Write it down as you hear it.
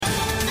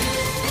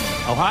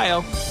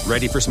Ohio,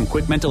 ready for some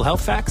quick mental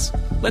health facts?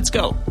 Let's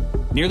go.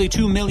 Nearly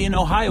 2 million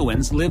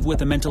Ohioans live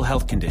with a mental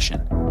health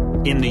condition.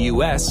 In the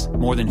U.S.,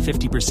 more than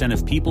 50%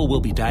 of people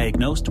will be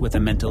diagnosed with a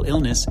mental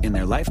illness in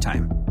their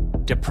lifetime.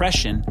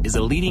 Depression is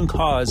a leading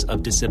cause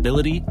of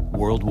disability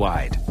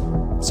worldwide.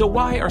 So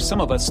why are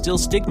some of us still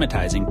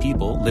stigmatizing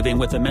people living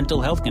with a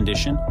mental health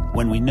condition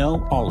when we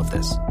know all of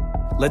this?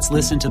 Let's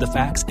listen to the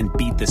facts and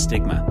beat the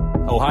stigma.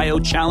 Ohio,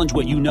 challenge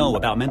what you know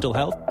about mental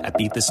health at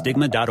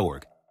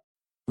beatthestigma.org.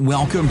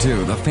 Welcome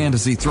to the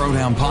Fantasy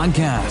Throwdown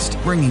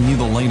Podcast, bringing you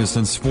the latest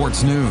in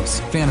sports news,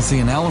 fantasy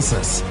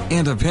analysis,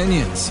 and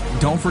opinions.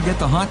 Don't forget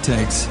the hot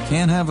takes.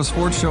 Can't have a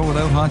sports show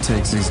without hot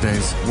takes these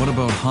days. What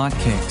about hot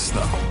cakes,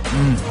 though?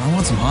 I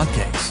want some hot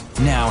cakes.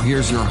 Now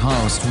here's your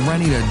host,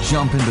 ready to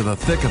jump into the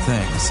thick of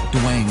things,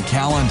 Dwayne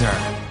Callender.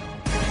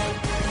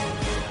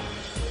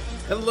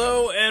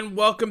 Hello and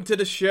welcome to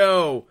the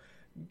show.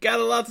 Got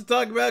a lot to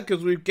talk about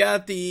because we've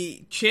got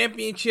the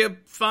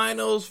championship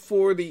finals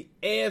for the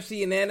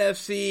AFC and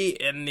NFC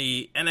and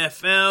the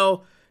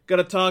NFL.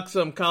 Gonna talk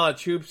some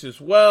college hoops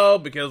as well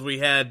because we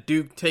had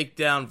Duke take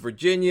down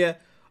Virginia.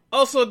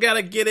 Also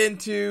gotta get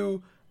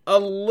into a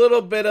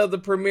little bit of the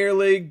Premier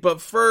League, but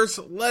first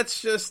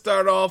let's just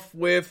start off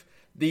with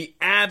the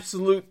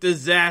absolute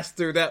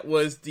disaster that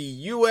was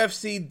the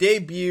UFC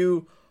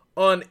debut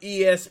on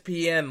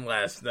ESPN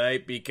last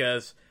night,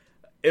 because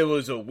it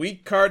was a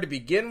weak card to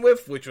begin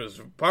with, which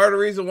was part of the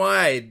reason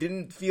why I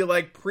didn't feel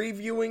like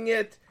previewing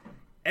it,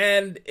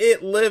 and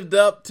it lived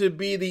up to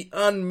be the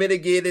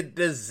unmitigated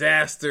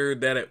disaster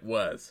that it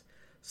was.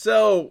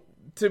 So,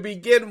 to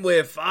begin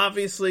with,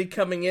 obviously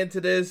coming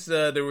into this,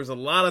 there was a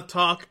lot of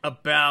talk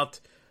about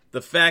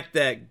the fact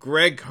that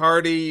Greg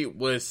Hardy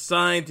was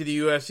signed to the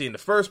UFC in the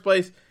first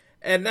place,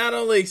 and not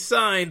only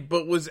signed,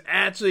 but was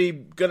actually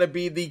going to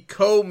be the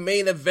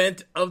co-main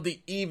event of the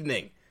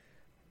evening.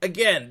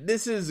 Again,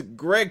 this is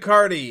Greg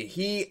Hardy.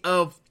 He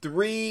of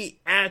 3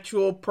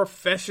 actual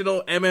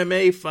professional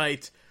MMA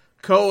fights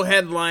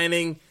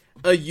co-headlining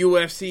a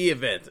UFC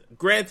event.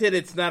 Granted,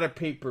 it's not a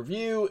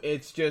pay-per-view,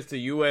 it's just a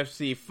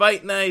UFC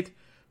fight night,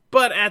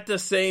 but at the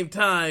same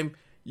time,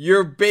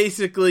 you're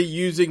basically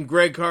using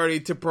Greg Hardy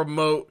to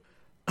promote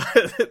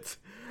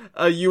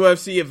a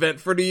UFC event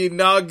for the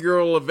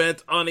inaugural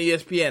event on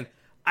ESPN.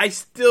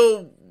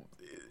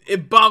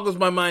 It boggles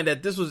my mind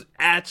that this was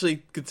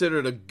actually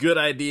considered a good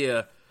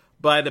idea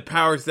by the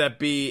powers that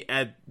be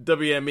at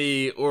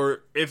WME,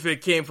 or if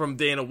it came from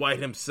Dana White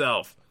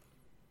himself.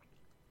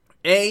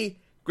 A,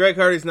 Greg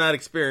Hardy's not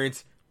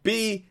experienced.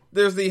 B,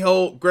 there's the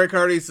whole Greg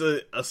Hardy's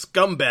a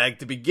scumbag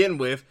to begin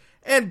with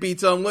and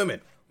beats on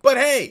women. But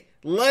hey,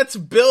 let's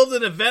build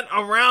an event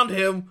around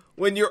him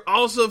when you're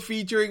also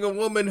featuring a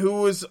woman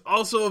who was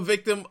also a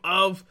victim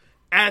of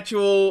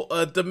actual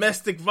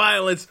domestic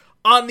violence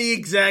on the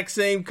exact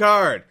same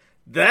card.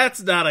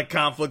 That's not a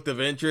conflict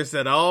of interest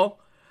at all.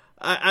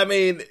 I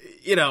mean,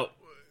 you know,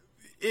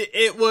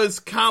 it was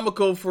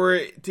comical for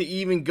it to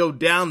even go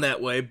down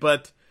that way,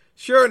 but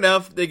sure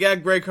enough, they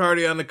got Greg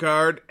Hardy on the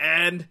card,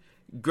 and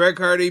Greg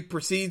Hardy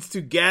proceeds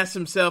to gas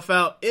himself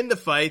out in the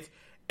fight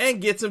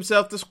and gets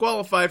himself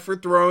disqualified for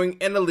throwing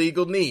an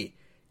illegal knee.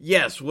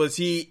 Yes, was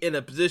he in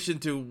a position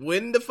to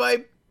win the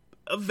fight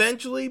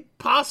eventually?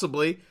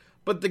 Possibly,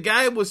 but the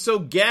guy was so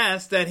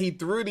gassed that he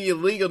threw the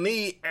illegal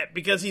knee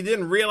because he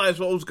didn't realize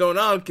what was going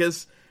on,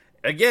 because,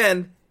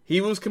 again, he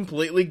was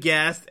completely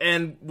gassed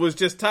and was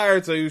just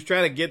tired, so he was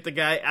trying to get the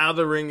guy out of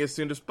the ring as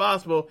soon as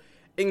possible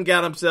and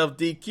got himself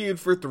DQ'd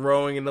for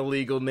throwing an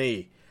illegal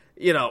knee.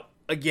 You know,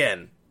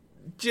 again,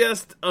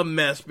 just a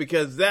mess,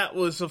 because that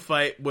was a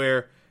fight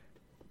where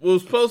it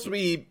was supposed to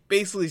be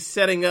basically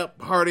setting up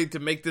Hardy to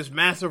make this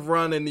massive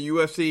run in the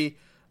UFC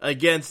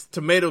against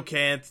tomato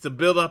cans to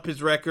build up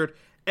his record,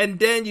 and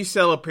then you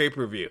sell a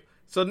pay-per-view.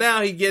 So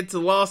now he gets a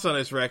loss on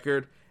his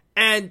record,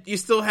 and you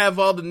still have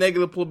all the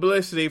negative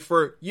publicity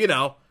for, you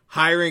know,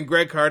 hiring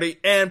Greg Hardy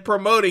and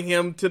promoting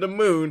him to the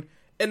moon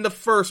in the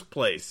first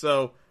place.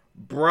 So,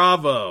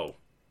 bravo.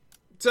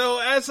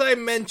 So, as I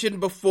mentioned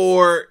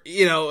before,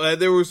 you know,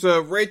 there was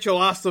Rachel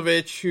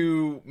Ostovich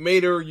who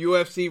made her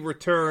UFC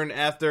return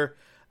after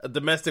a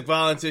domestic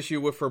violence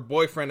issue with her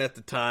boyfriend at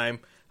the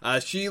time.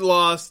 She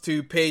lost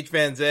to Paige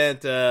Van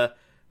Zandt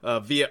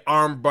via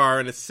armbar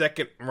in the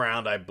second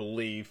round, I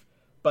believe.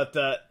 But,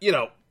 you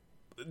know,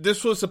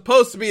 this was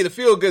supposed to be the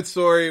feel-good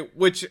story,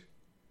 which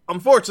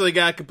unfortunately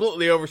got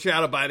completely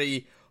overshadowed by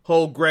the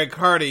whole Greg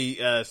Hardy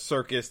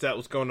circus that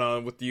was going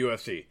on with the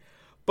UFC.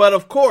 But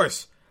of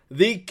course,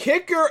 the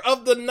kicker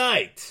of the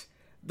night,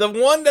 the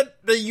one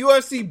that the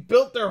UFC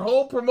built their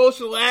whole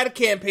promotional ad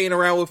campaign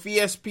around with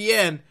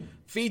ESPN,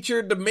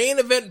 featured the main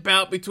event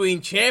bout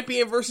between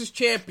champion versus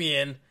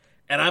champion,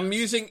 and I'm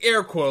using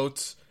air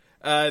quotes,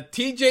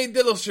 TJ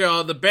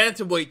Dillashaw, the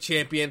bantamweight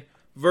champion,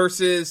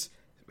 versus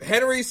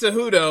Henry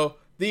Cejudo,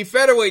 the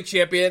featherweight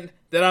champion,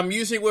 that I'm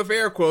using with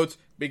air quotes,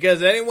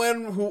 because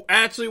anyone who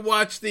actually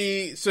watched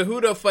the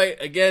Cejudo fight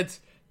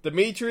against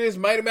Demetrius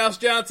Mighty Mouse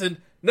Johnson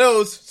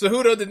knows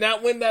Cejudo did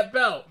not win that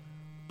belt.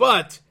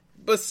 But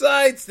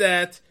besides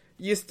that,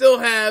 you still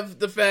have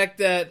the fact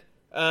that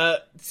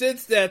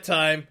since that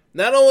time,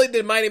 not only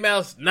did Mighty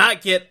Mouse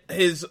not get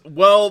his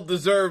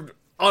well-deserved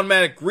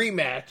automatic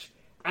rematch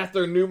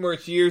after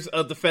numerous years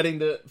of defending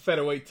the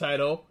featherweight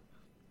title,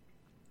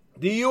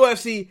 the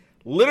UFC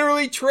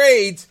literally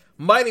trades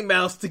Mighty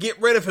Mouse to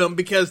get rid of him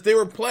because they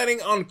were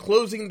planning on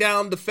closing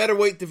down the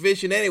featherweight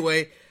division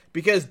anyway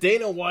because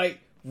Dana White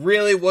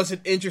really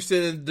wasn't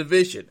interested in the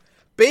division.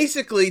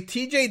 Basically,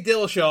 TJ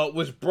Dillashaw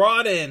was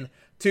brought in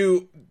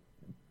to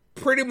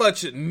pretty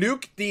much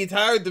nuke the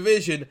entire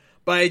division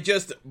by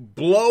just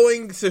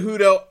blowing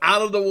Cejudo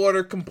out of the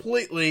water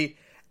completely,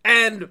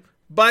 and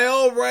by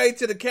all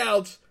rights and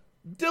accounts,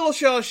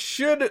 Dillashaw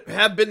should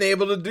have been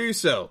able to do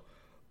so.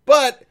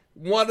 But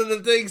one of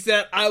the things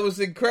that I was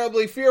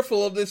incredibly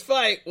fearful of this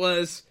fight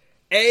was,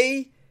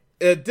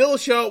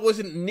 Dillashaw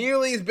wasn't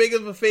nearly as big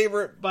of a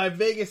favorite by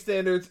Vegas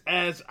standards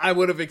as I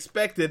would have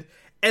expected,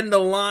 and the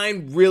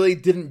line really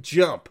didn't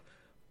jump.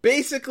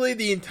 Basically,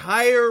 the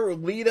entire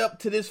lead up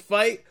to this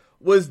fight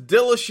was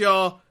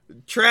Dillashaw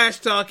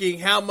trash-talking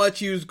how much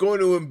he was going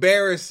to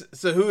embarrass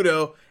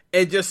Cejudo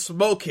and just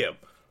smoke him.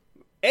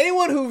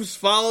 Anyone who's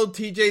followed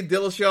TJ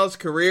Dillashaw's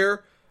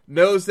career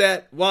knows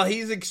that while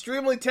he's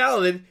extremely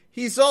talented,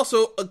 he's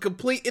also a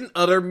complete and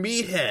utter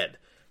meathead.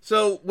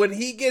 So when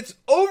he gets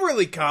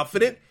overly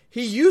confident,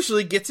 he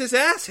usually gets his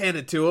ass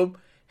handed to him.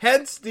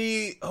 Hence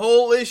the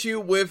whole issue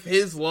with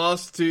his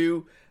loss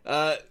to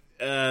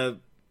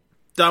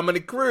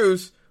Dominic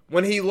Cruz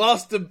when he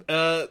lost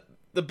the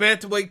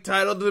bantamweight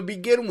title to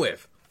begin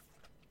with.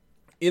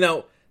 You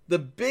know, the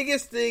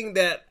biggest thing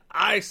that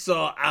I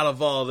saw out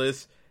of all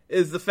this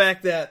is the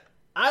fact that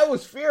I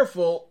was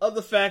fearful of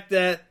the fact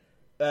that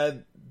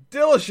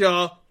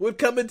Dillashaw would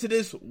come into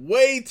this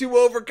way too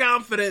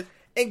overconfident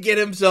and get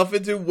himself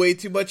into way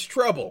too much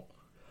trouble.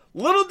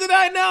 Little did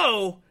I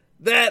know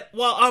that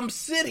while I'm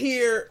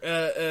sitting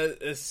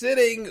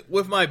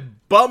with my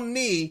bum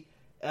knee,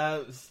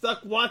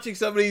 stuck watching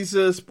some of these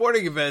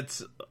sporting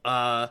events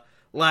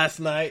last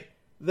night,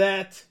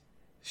 that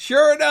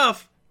sure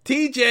enough,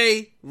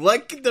 TJ,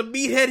 like the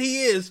meathead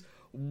he is,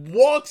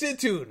 walks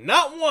into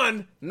not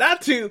one,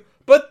 not two,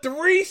 but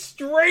 3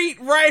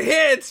 straight right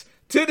hits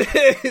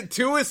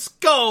to his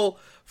skull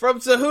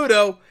from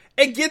Cejudo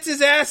and gets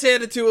his ass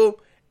handed to him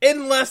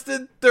in less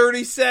than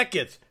 30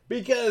 seconds.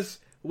 Because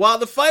while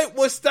the fight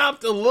was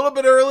stopped a little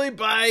bit early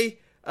by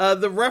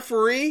the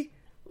referee,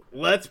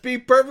 let's be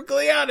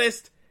perfectly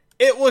honest,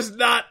 it was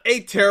not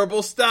a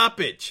terrible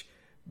stoppage.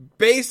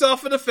 Based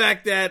off of the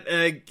fact that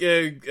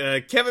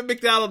Kevin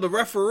McDonald, the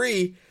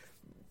referee,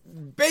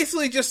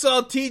 basically just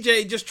saw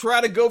TJ just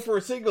try to go for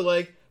a single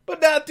leg,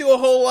 but not do a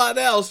whole lot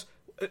else,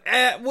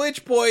 at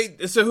which point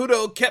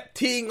Cejudo kept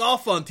teeing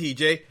off on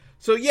TJ.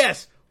 So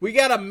yes, we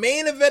got a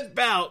main event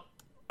bout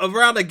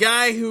around a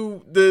guy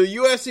who the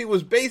UFC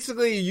was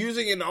basically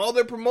using in all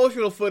their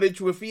promotional footage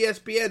with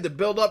ESPN to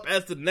build up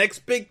as the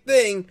next big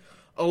thing,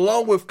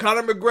 along with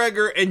Conor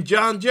McGregor and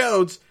John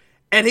Jones,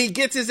 and he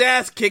gets his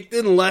ass kicked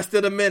in less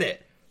than a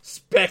minute.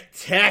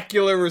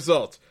 Spectacular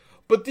results.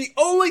 But the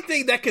only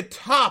thing that could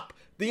top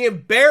the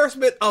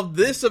embarrassment of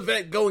this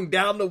event going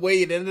down the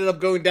way it ended up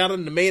going down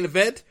in the main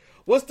event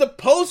was the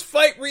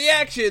post-fight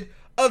reaction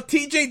of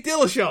TJ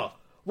Dillashaw,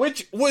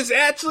 which was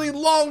actually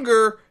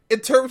longer in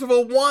terms of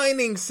a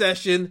whining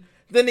session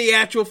than the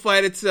actual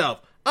fight itself.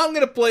 I'm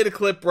going to play the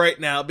clip right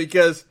now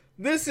because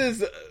this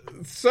is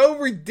so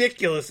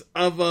ridiculous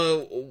of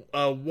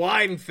a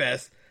whine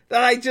fest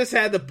that I just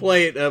had to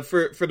play it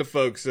for the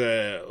folks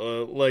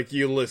like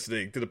you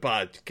listening to the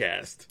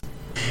podcast.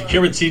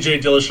 Here with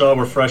TJ Dillashaw,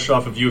 we're fresh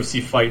off of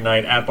UFC Fight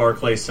Night at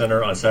Barclays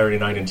Center on Saturday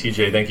night. And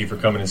TJ, thank you for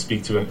coming and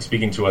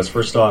speaking to us.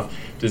 First off,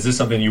 is this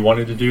something you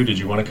wanted to do? Did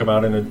you want to come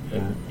out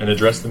and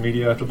address the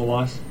media after the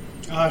loss?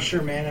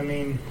 Sure, man. I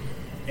mean,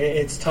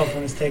 it's tough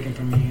when it's taken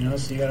from you,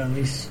 so you got to at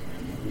least,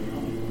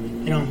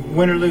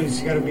 win or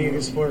lose, you got to be a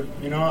good sport,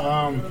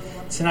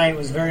 Tonight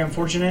was very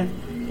unfortunate,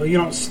 but you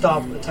don't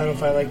stop a title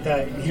fight like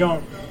that.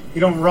 You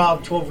don't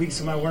rob 12 weeks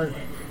of my work,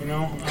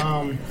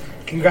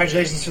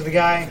 Congratulations to the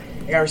guy.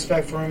 I got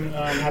respect for him.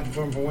 I'm happy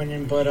for him for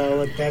winning, but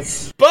look,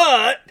 it's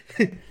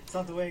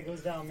not the way it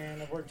goes down,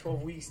 man. I've worked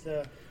 12 weeks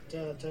to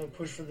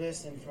push for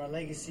this and for my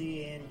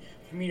legacy, and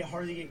for me to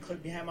hardly get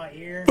clipped behind my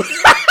ear,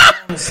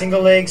 a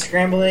single leg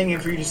scrambling,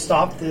 and for you to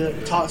stop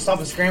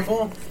the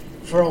scramble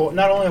for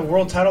not only a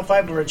world title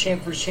fight but a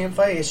champ versus champ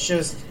fight,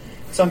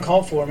 it's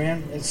uncalled for,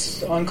 man.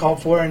 It's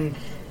uncalled for, and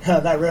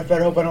that ref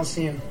better hope I don't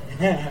see him.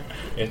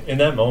 In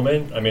that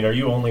moment, I mean, are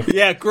you only...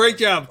 Yeah, great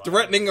job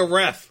threatening a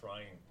ref.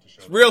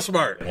 Real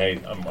smart. Hey,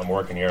 I'm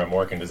working here. I'm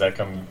working. Does that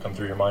come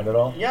through your mind at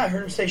all? Yeah, I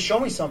heard him say, "Show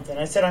me something."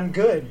 I said, "I'm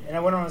good," and I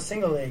went on a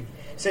single leg. He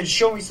said,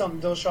 "Show me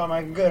something, Dillashaw.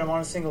 I'm good. I'm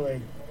on a single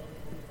leg."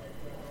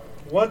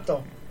 What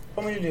the?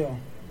 What me to do?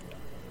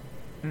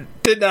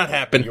 Did not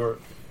happen. Your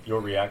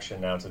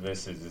reaction now to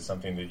this, is it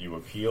something that you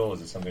appeal?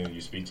 Is it something that you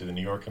speak to the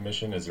New York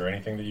Commission? Is there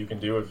anything that you can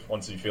do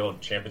once you feel a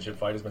championship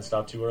fight has been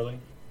stopped too early?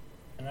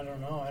 And I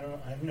don't know. I don't know,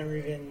 man. I've never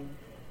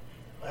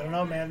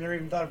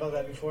even thought about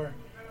that before.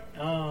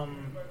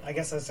 I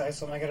guess that's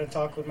something I got to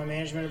talk with my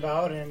management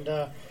about, and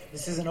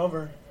this isn't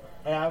over.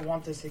 I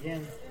want this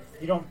again.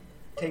 You don't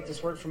take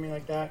this work from me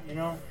like that, you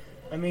know?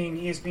 I mean,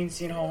 ESPN's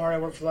seen how hard I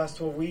worked for the last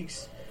 12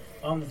 weeks,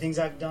 the things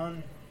I've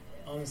done,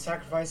 the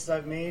sacrifices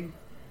I've made.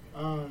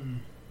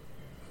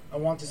 I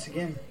want this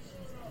again.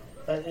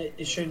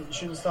 It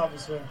shouldn't stop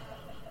this way.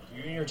 Do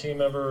you and your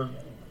team ever,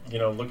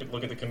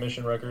 look at the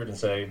commission record and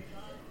say,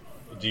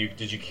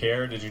 did you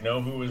care? Did you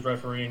know who was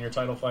refereeing your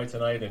title fight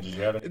tonight? And did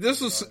you have it?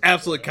 This was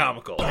absolutely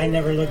comical. I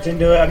never looked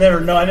into it. I've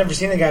never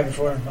seen the guy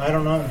before. I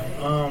don't know.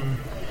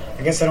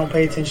 I guess I don't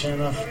pay attention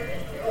enough.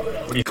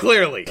 What do you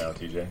Clearly now,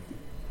 TJ?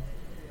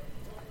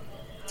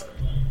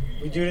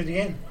 We do it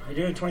again. We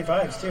do it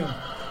 25s too.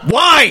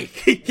 Why?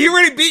 He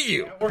already beat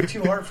you. I worked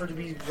too hard for it to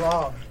be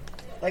robbed.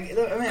 I'm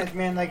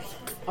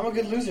a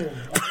good loser.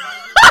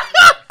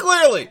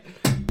 Clearly.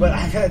 But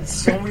I've had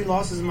so many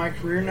losses in my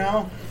career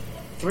now,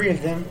 3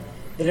 of them,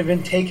 that have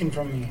been taken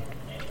from me.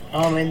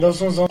 And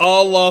those ones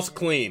all lost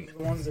clean.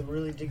 The ones that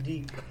really dig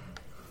deep.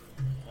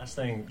 Last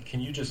thing,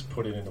 can you just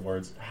put it into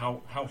words?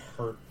 How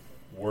hurt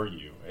were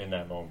you in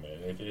that moment?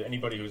 If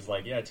anybody who's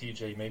like, yeah,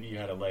 TJ, maybe you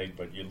had a leg,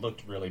 but you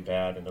looked really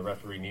bad, and the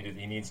referee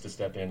needs to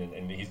step in,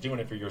 and he's doing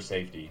it for your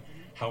safety.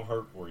 How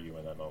hurt were you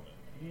in that moment?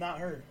 Not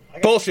hurt. I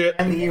got Bullshit.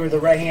 In the ear with the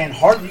right hand.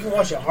 Hardly, you can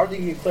watch it. Hardly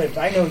get clipped.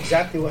 I know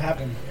exactly what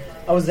happened.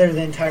 I was there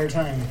the entire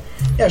time.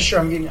 Yeah, sure.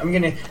 I'm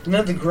gonna.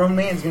 None of the grown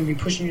man's gonna be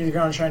pushing you to the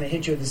ground trying to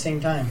hit you at the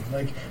same time.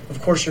 Like,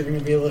 of course you're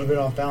gonna be a little bit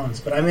off balance.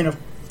 But I'm in a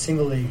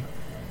single leg.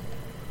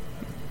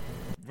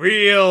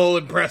 Real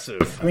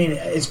impressive. I mean,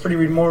 it's pretty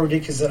more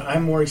ridiculous that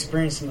I'm more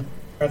experienced than the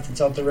ref that's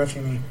out there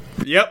reffing me.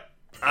 Yep.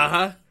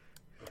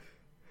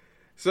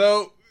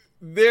 So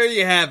there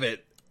you have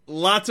it.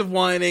 Lots of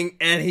whining,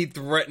 and he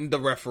threatened the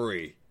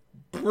referee.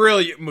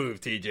 Brilliant move,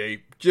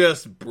 TJ.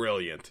 Just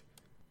brilliant.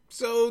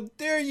 So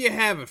there you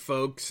have it,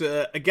 folks.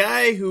 A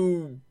guy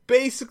who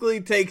basically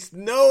takes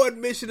no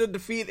admission of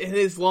defeat in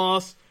his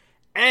loss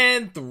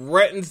and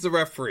threatens the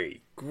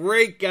referee.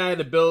 Great guy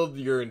to build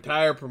your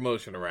entire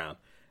promotion around.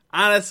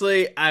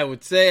 Honestly, I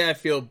would say I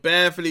feel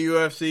bad for the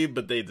UFC,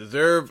 but they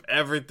deserve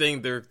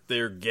everything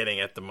they're getting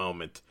at the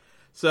moment.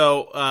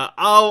 So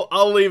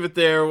I'll leave it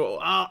there.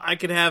 I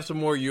can have some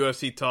more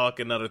UFC talk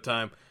another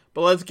time,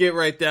 but let's get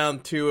right down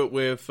to it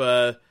with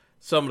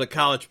some of the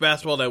college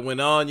basketball that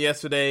went on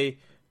yesterday.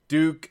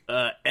 Duke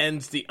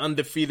ends the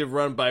undefeated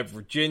run by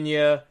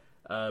Virginia,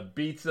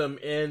 beats them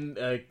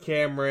in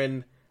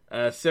Cameron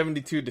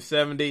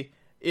 72-70.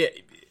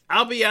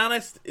 I'll be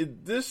honest,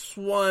 this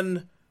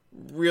one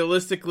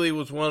realistically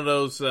was one of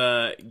those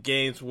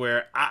games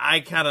where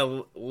I kind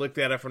of looked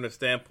at it from the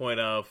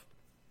standpoint of,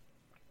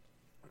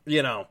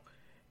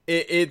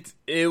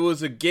 it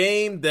was a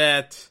game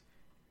that,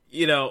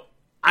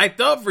 I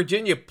thought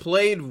Virginia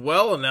played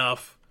well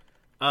enough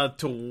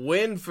to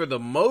win for the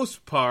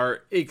most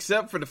part,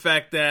 except for the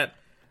fact that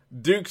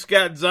Duke's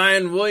got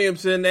Zion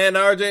Williamson and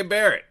RJ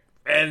Barrett.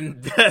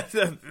 And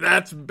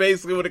that's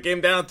basically what it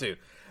came down to.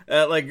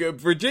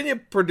 Virginia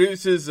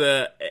produces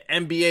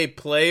NBA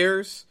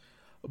players,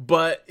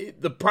 but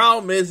the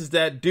problem is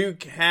that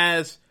Duke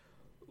has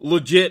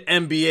legit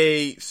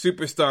NBA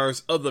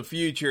superstars of the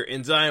future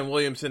in Zion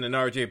Williamson and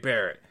RJ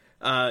Barrett.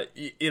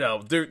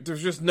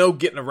 There's just no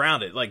getting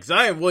around it. Like,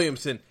 Zion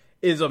Williamson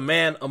is a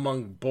man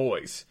among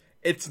boys.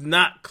 It's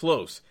not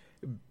close.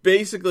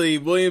 Basically,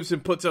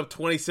 Williamson puts up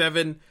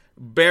 27,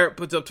 Barrett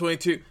puts up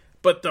 22.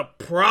 But the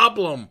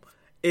problem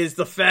is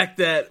the fact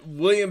that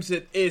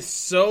Williamson is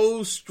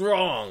so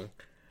strong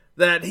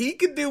that he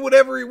can do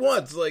whatever he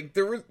wants. Like,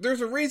 there's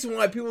a reason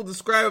why people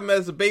describe him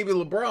as a baby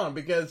LeBron,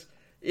 because,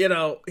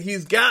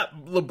 he's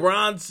got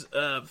LeBron's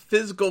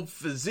physical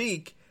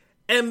physique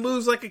and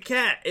moves like a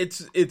cat.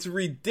 It's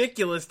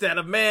ridiculous that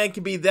a man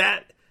can be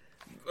that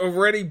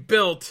already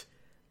built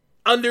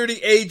under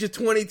the age of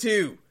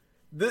 22.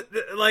 He's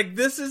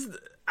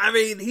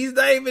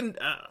not even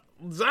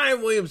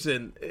Zion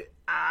Williamson.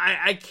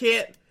 I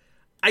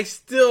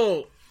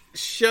still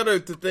shudder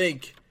to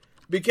think,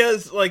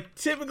 because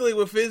typically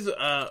with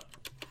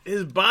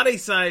his body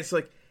size,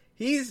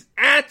 he's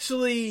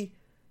actually,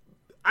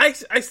 I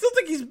still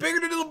think he's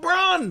bigger than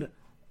LeBron.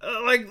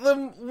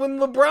 When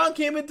LeBron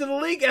came into the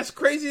league, as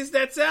crazy as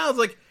that sounds,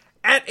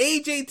 at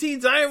age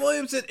 18, Zion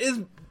Williamson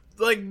is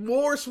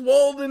more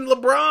swole than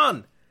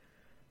LeBron.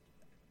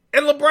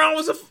 And LeBron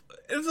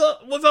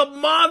was a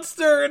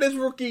monster in his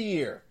rookie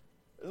year.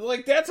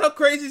 That's how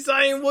crazy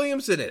Zion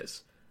Williamson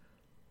is.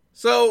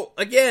 So,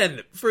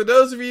 again, for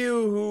those of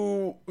you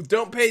who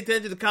don't pay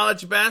attention to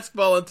college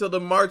basketball until the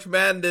March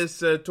Madness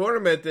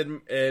tournament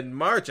in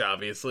March,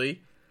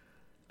 obviously,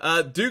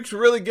 Duke's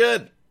really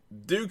good.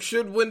 Duke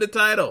should win the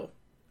title.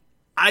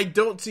 I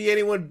don't see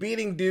anyone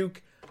beating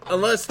Duke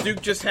unless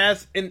Duke just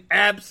has an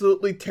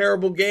absolutely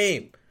terrible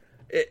game.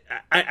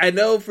 I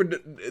know for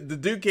the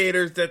Duke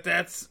haters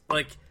that's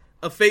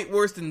a fate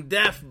worse than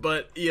death,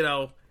 but,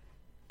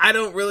 I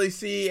don't really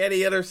see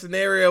any other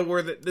scenario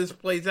where this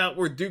plays out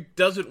where Duke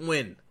doesn't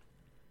win.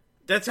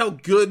 That's how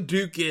good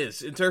Duke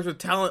is in terms of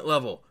talent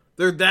level.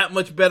 They're that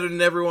much better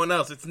than everyone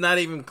else. It's not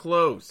even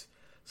close.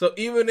 So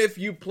even if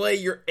you play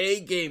your A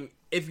game,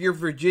 if you're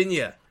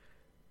Virginia,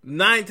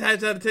 9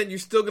 times out of 10, you're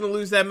still going to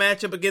lose that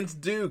matchup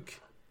against Duke.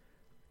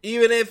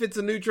 Even if it's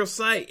a neutral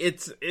site,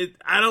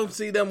 I don't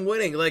see them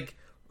winning. Like,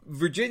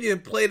 Virginia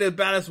played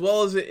about as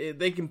well as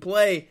they can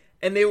play,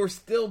 and they were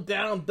still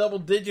down double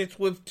digits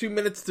with 2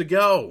 minutes to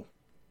go.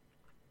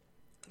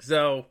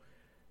 So,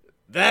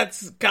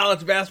 that's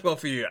college basketball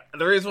for you.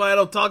 The reason why I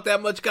don't talk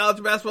that much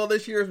college basketball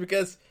this year is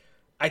because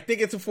I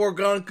think it's a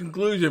foregone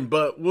conclusion,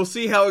 but we'll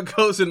see how it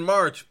goes in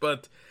March.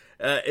 But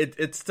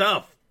it's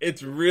tough.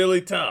 It's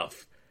really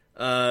tough.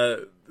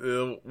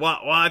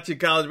 Watching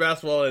college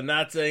basketball and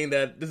not saying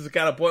that this is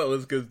kind of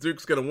pointless because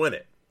Duke's going to win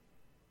it.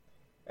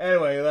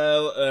 Anyway,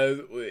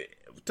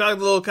 talking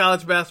a little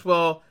college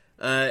basketball.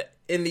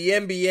 In the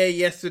NBA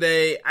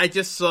yesterday, I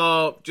just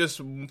saw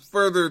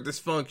further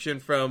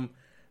dysfunction from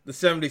the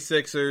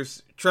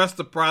 76ers. Trust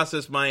the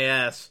process, my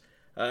ass.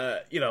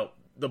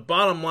 The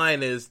bottom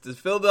line is the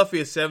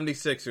Philadelphia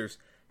 76ers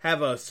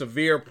have a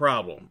severe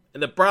problem.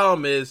 And the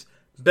problem is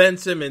Ben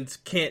Simmons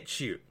can't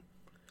shoot.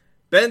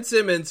 Ben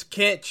Simmons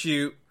can't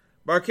shoot.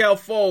 Markelle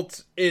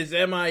Fultz is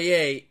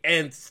MIA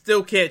and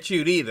still can't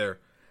shoot either.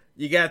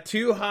 You got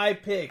 2 high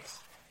picks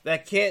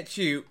that can't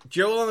shoot.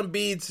 Joel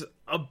Embiid's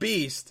a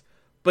beast,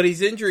 but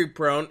he's injury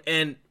prone.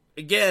 And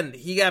again,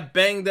 he got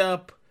banged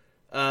up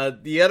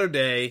the other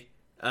day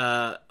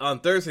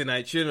on Thursday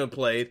night. Shouldn't have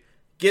played.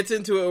 Gets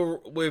into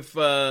it with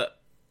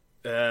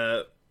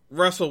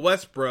Russell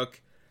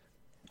Westbrook,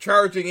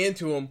 charging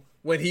into him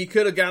when he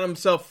could have gotten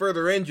himself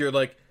further injured.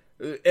 Like,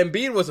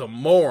 Embiid was a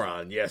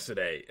moron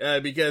yesterday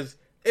because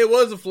it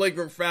was a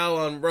flagrant foul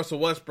on Russell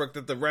Westbrook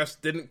that the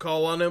refs didn't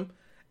call on him.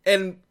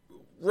 And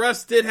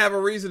Russ did have a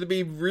reason to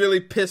be really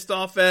pissed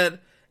off at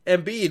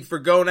Embiid for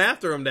going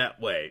after him that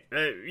way.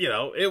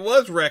 It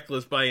was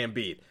reckless by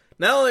Embiid.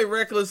 Not only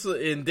reckless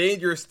and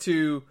dangerous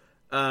to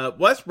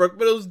Westbrook,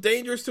 but it was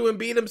dangerous to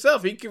Embiid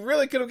himself. He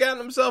really could have gotten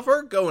himself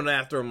hurt going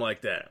after him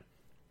like that.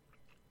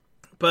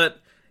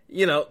 But,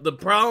 the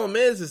problem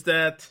is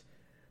that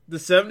the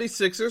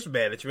 76ers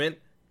management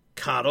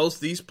coddles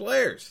these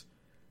players.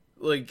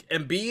 Like,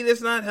 Embiid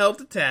is not held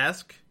to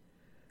task.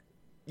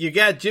 You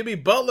got Jimmy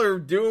Butler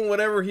doing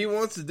whatever he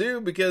wants to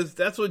do because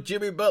that's what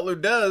Jimmy Butler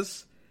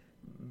does.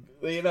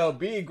 Being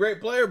a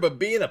great player, but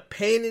being a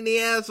pain in the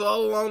ass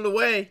all along the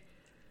way.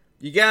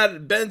 You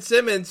got Ben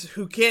Simmons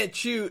who can't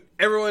shoot.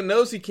 Everyone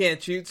knows he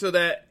can't shoot, so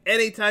that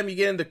anytime you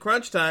get into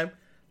crunch time,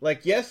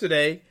 like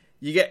yesterday,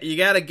 you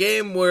got a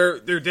game where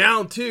they're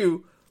down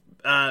 2.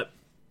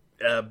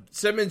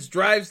 Simmons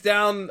drives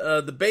down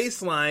the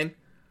baseline,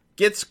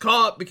 gets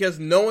caught because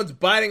no one's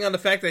biting on the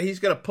fact that he's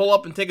going to pull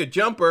up and take a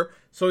jumper,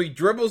 so he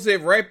dribbles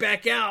it right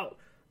back out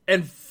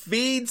and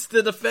feeds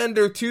the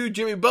defender to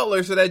Jimmy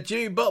Butler so that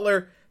Jimmy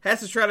Butler has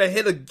to try to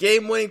hit a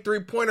game-winning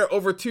three-pointer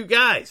over 2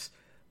 guys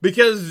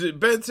because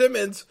Ben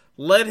Simmons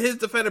led his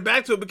defender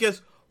back to it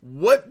because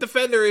what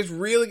defender is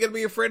really going to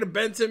be afraid of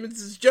Ben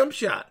Simmons' jump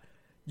shot?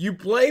 You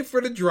play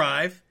for the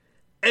drive,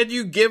 and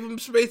you give him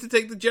space to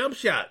take the jump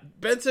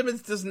shot. Ben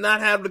Simmons does not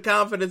have the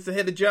confidence to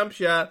hit a jump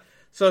shot,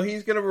 so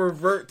he's going to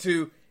revert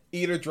to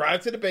either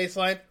drive to the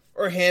baseline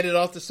or hand it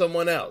off to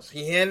someone else.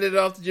 He handed it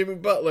off to Jimmy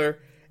Butler,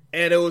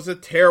 and it was a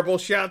terrible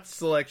shot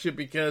selection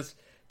because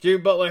Jimmy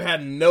Butler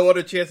had no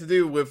other chance to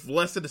do with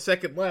less than a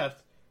second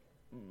left.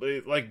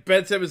 Like,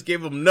 Ben Simmons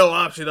gave him no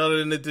option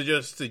other than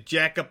to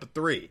jack up a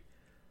 3.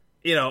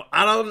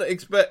 I don't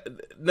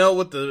know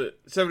what the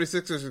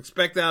 76ers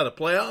expect out of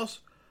the playoffs,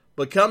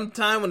 but come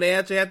time when they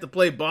actually have to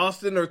play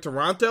Boston or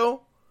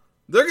Toronto,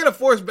 they're going to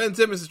force Ben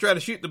Simmons to try to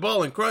shoot the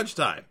ball in crunch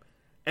time.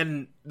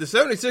 And the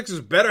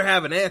 76ers better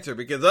have an answer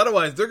because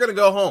otherwise they're going to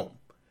go home.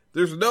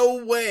 There's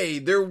no way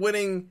they're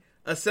winning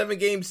a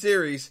 7-game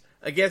series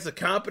against a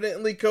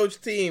competently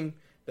coached team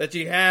that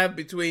you have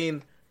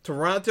between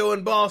Toronto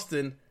and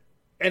Boston.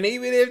 And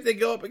even if they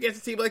go up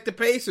against a team like the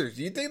Pacers,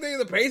 do you think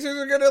the Pacers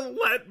are going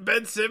to let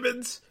Ben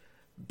Simmons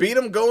beat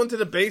them going to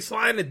the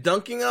baseline and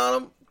dunking on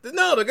them?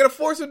 No, they're going to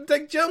force him to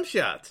take jump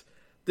shots.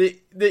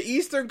 The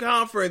Eastern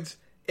Conference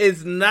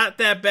is not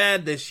that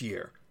bad this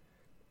year.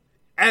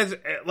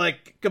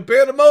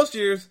 Compared to most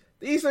years,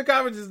 the Eastern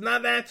Conference is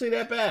not actually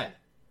that bad.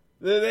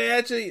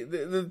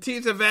 The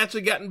teams have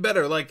actually gotten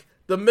better. Like,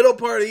 the middle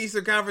part of the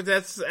Eastern Conference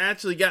has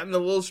actually gotten a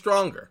little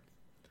stronger.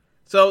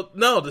 So,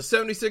 no, the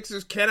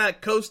 76ers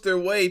cannot coast their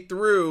way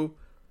through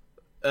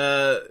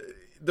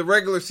the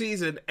regular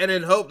season and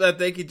then hope that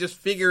they can just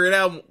figure it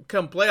out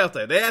come playoff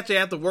time. They actually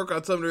have to work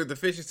on some of their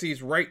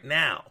deficiencies right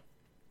now.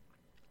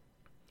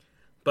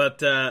 But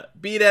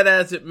be that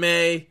as it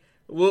may,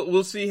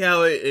 we'll see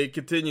how it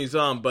continues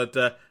on. But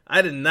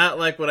I did not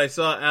like what I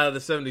saw out of the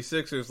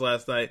 76ers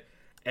last night.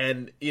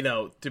 And,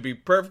 to be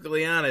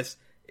perfectly honest,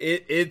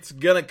 it's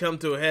going to come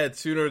to a head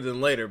sooner than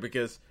later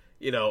because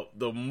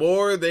the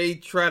more they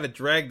try to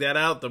drag that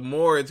out, the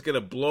more it's going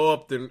to blow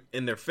up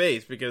in their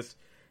face because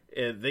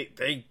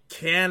they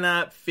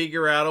cannot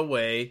figure out a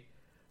way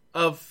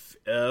of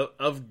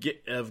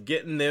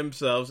getting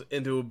themselves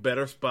into a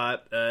better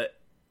spot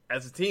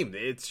as a team.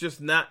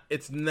 It's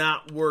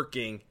not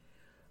working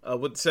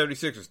with the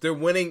 76ers. They're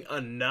winning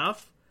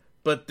enough,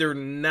 but they're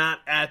not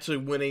actually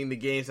winning the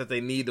games that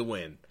they need to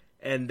win.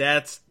 and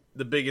that's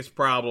the biggest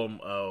problem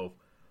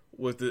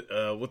with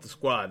the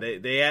squad.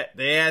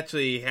 They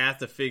actually have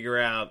to figure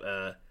out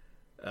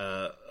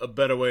a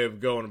better way of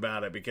going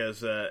about it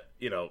because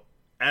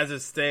as it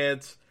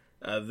stands,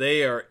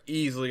 they are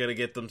easily going to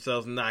get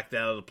themselves knocked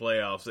out of the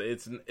playoffs.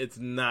 It's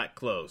not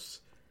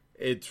close.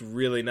 It's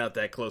really not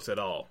that close at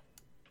all.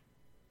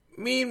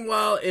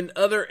 Meanwhile, in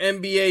other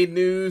NBA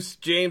news,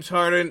 James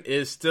Harden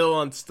is still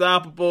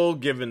unstoppable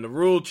given the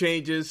rule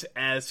changes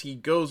as he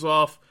goes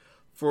off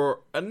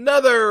for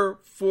another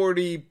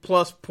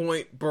 40-plus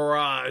point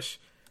barrage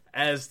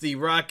as the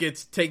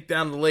Rockets take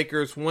down the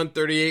Lakers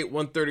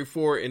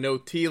 138-134 in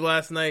OT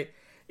last night.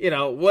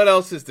 What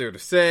else is there to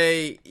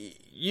say?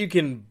 You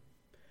can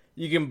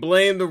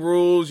blame the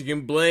rules, you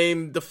can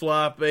blame the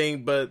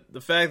flopping, but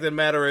the fact of the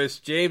matter is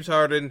James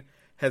Harden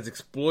has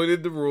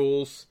exploited the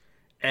rules,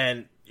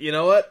 and you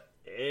know what?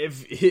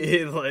 If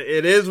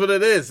it is what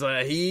it is.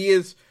 He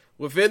is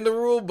within the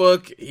rule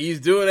book. He's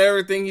doing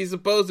everything he's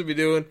supposed to be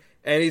doing,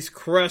 and he's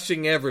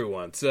crushing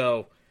everyone.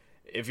 So,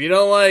 if you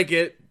don't like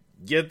it,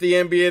 get the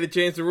NBA to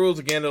change the rules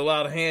again to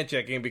allow the hand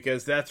checking,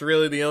 because that's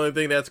really the only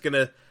thing that's going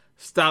to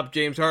stop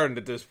James Harden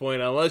at this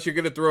point. Unless you're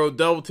going to throw a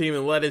double team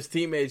and let his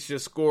teammates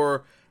just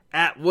score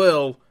at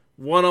will,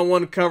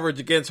 one-on-one coverage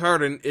against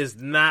Harden is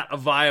not a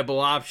viable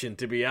option,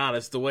 to be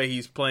honest, the way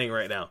he's playing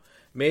right now.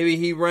 Maybe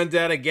he runs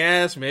out of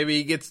gas, maybe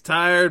he gets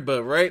tired,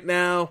 but right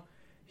now,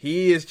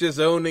 he is just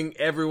owning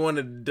everyone.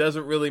 It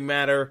doesn't really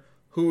matter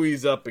who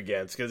he's up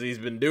against, because he's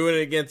been doing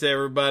it against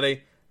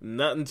everybody.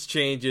 Nothing's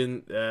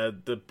changing,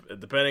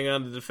 depending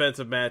on the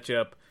defensive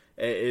matchup.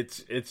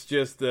 It's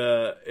just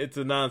it's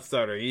a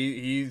non-starter.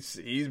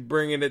 He's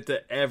bringing it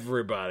to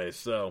everybody,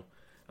 so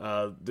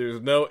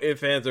there's no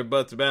ifs, ands, or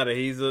buts about it.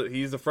 He's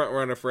the front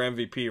runner for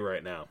MVP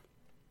right now.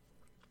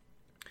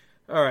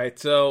 All right,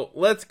 so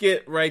let's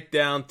get right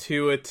down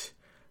to it.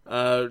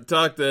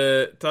 Talk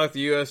the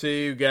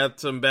UFC. You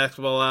got some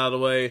basketball out of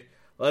the way.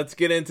 Let's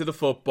get into the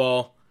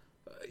football.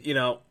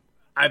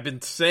 I've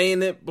been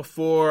saying it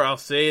before. I'll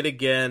say it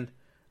again.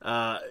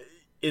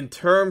 In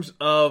terms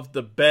of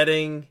the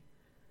betting,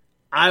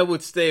 I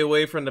would stay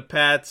away from the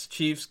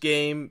Pats-Chiefs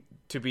game,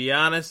 to be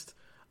honest,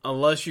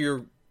 unless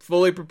you're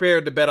fully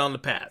prepared to bet on the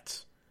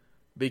Pats.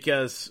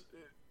 Because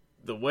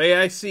the way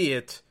I see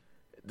it,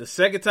 the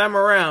second time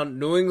around,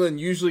 New England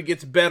usually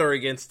gets better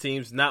against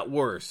teams, not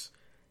worse.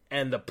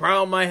 And the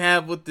problem I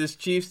have with this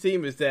Chiefs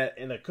team is that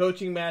in a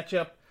coaching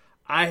matchup,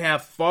 I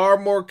have far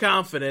more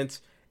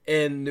confidence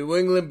in New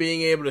England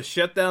being able to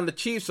shut down the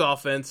Chiefs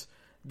offense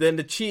than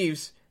the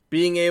Chiefs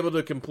being able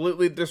to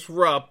completely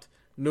disrupt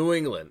New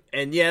England.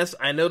 And yes,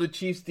 I know the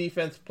Chiefs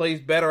defense plays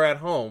better at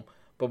home,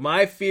 but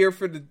my fear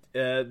for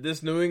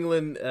this New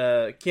England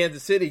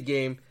Kansas City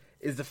game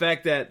is the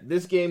fact that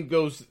this game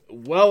goes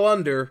well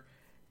under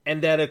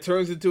and that it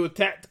turns into a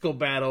tactical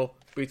battle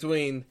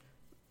between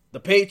the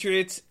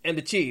Patriots and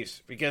the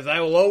Chiefs, because I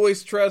will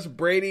always trust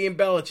Brady and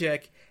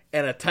Belichick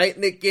in a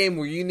tight-knit game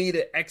where you need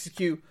to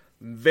execute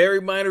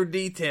very minor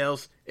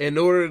details in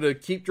order to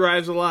keep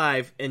drives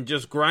alive and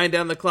just grind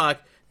down the clock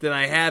than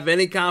I have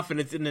any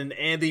confidence in an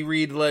Andy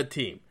Reid-led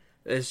team.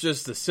 It's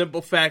just the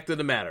simple fact of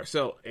the matter.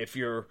 So if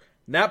you're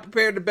not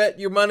prepared to bet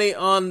your money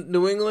on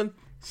New England,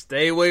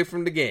 stay away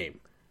from the game.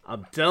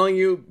 I'm telling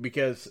you,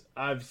 because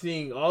I've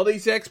seen all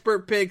these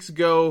expert picks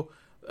go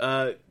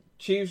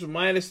Chiefs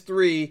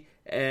 -3,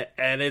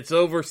 and it's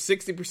over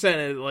 60%.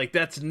 And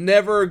that's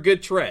never a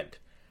good trend.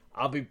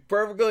 I'll be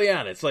perfectly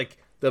honest.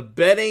 The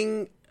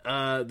betting,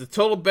 the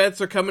total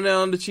bets are coming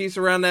out on the Chiefs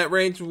around that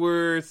range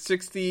where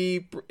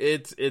 60.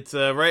 It's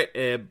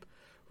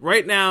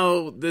right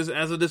now.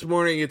 As of this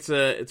morning, it's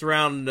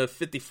around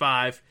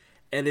 55,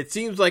 and it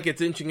seems like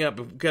it's inching up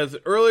because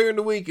earlier in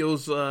the week it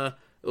was a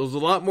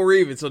lot more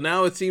even. So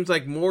now it seems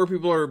like more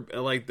people are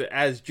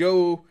as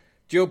Joe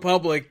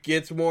Public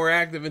gets more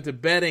active into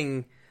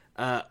betting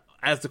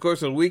as the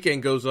course of the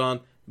weekend goes on.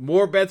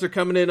 More bets are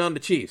coming in on the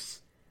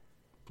Chiefs,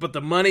 but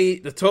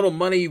the total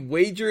money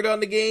wagered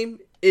on the game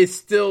is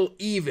still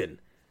even.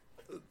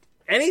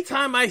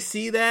 Anytime I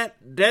see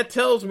that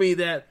tells me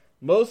that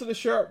most of the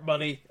sharp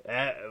money,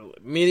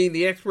 meaning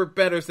the expert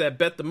bettors that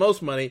bet the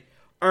most money,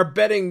 are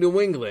betting New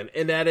England,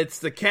 and that it's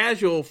the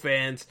casual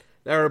fans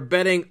that are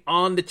betting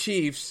on the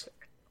Chiefs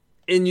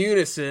in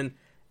unison,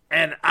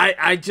 and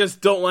I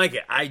just don't like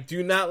it. I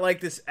do not like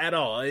this at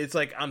all. It's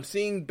like I'm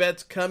seeing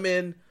bets come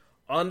in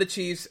on the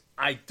Chiefs.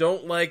 I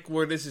don't like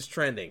where this is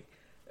trending.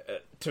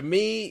 To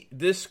me,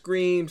 this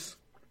screams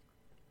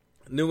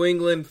New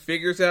England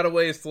figures out a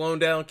way of slowing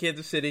down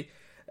Kansas City.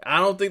 I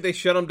don't think they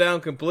shut them down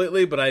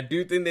completely, but I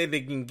do think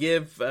they can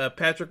give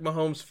Patrick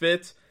Mahomes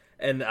fits.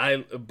 And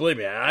believe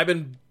me, I've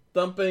been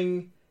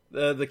thumping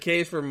the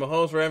case for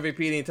Mahomes for MVP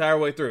the entire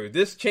way through.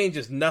 This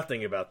changes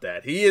nothing about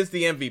that. He is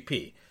the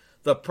MVP.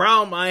 The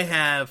problem I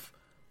have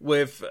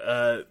with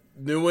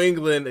New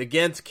England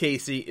against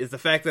Casey is the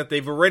fact that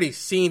they've already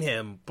seen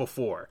him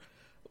before.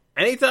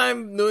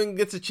 Anytime New England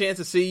gets a chance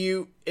to see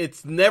you,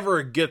 it's never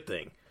a good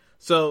thing.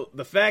 So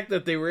the fact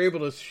that they were able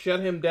to shut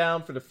him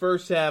down for the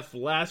first half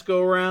last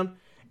go-around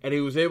and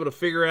he was able to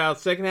figure it out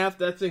second half.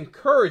 That's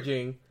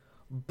encouraging,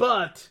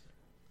 but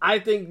I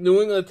think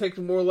New England takes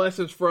more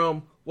lessons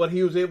from what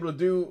he was able to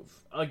do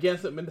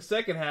against them in the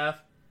second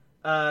half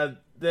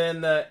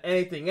than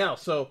anything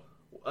else. So,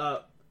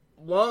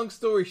 long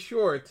story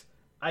short,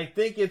 I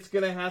think it's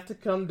going to have to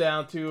come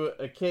down to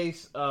a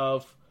case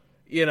of,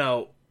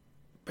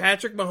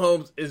 Patrick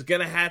Mahomes is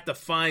going to have to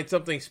find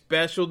something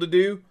special to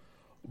do,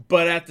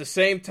 but at the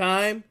same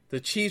time, the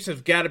Chiefs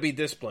have got to be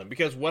disciplined,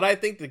 because what I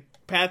think the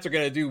Pats are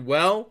going to do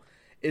well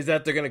is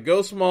that they're going to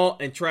go small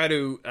and try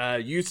to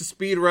use the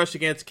speed rush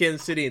against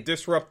Kansas City and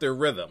disrupt their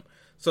rhythm.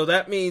 So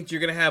that means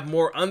you're going to have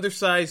more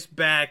undersized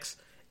backs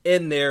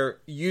in there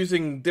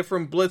using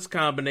different blitz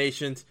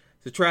combinations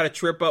to try to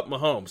trip up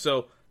Mahomes.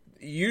 So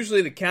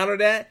usually to counter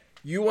that,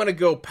 you want to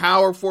go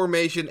power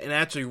formation and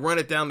actually run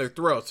it down their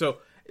throat. So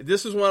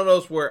this is one of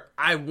those where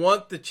I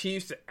want the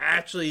Chiefs to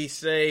actually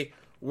say,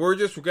 we're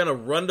going to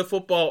run the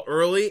football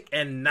early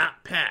and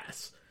not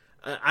pass.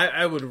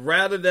 I would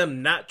rather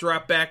them not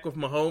drop back with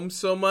Mahomes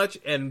so much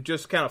and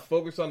just kind of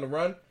focus on the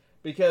run,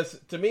 because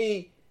to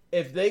me,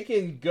 if they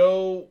can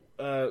go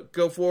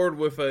forward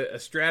with a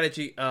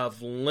strategy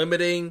of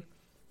limiting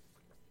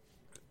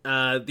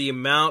the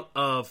amount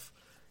of,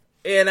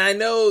 and I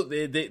know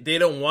they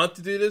don't want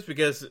to do this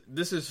because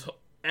this is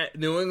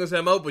New England's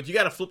MO, but you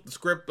got to flip the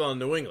script on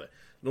New England.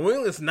 New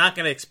England's not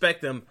going to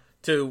expect them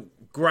to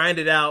grind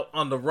it out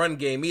on the run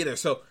game either.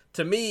 So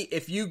to me,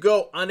 if you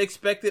go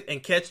unexpected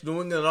and catch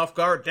New England off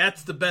guard,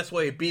 that's the best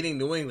way of beating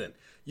New England.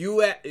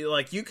 You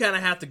kind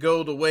of have to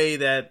go the way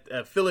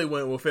that Philly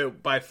went with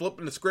it, by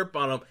flipping the script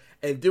on them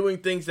and doing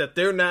things that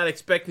they're not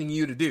expecting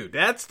you to do.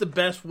 That's the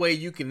best way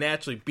you can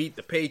actually beat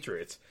the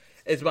Patriots,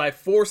 is by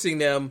forcing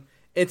them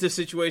into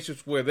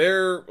situations where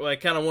they're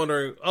kind of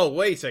wondering, oh,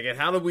 wait a second,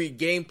 how do we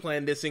game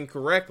plan this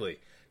incorrectly?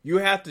 You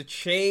have to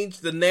change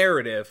the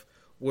narrative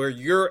where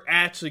you're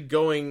actually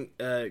going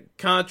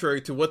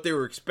contrary to what they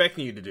were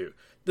expecting you to do.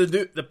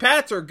 The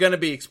Pats are going to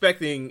be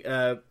expecting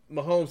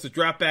Mahomes to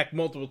drop back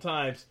multiple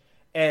times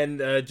and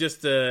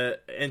just to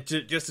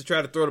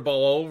try to throw the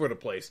ball all over the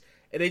place.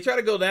 And they try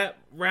to go that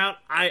route.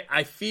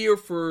 I fear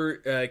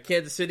for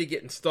Kansas City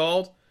getting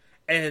stalled,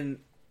 and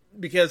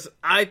because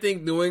I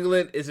think New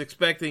England is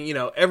expecting,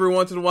 every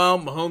once in a while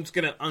Mahomes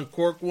going to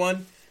uncork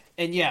one,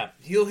 and yeah,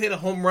 he'll hit a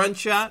home run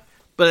shot.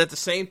 But at the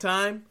same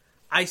time,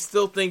 I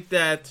still think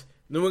that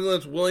New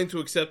England's willing to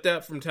accept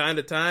that from time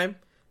to time,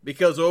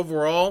 because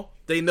overall,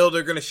 they know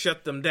they're going to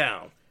shut them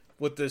down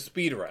with the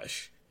speed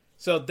rush.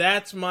 So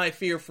that's my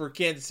fear for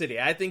Kansas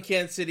City. I think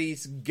Kansas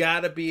City's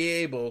got to be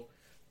able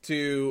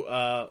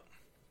to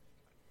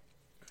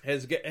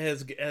has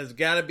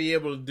got to be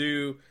able to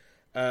do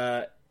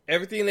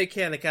everything they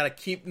can to kind of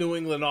keep New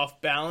England off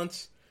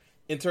balance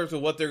in terms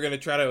of what they're going to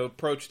try to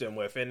approach them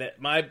with. And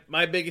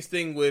my biggest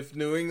thing with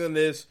New England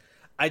is,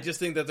 I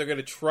just think that they're going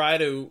to try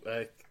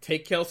to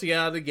take Kelce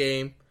out of the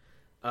game,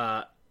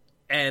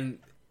 and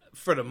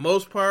for the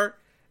most part,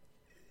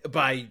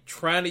 by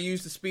trying to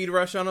use the speed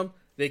rush on him,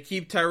 they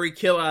keep Tyreek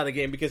Hill out of the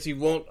game, because they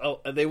won't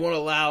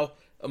allow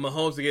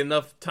Mahomes to get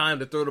enough time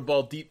to throw the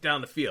ball deep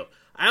down the field.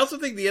 I also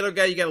think the other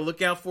guy you got to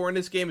look out for in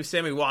this game is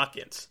Sammy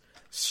Watkins.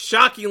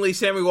 Shockingly,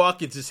 Sammy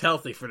Watkins is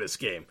healthy for this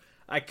game.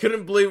 I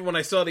couldn't believe it when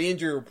I saw the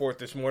injury report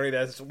this morning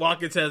that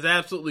Watkins has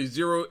absolutely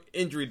 0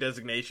 injury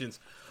designations,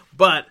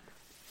 but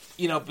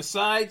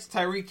besides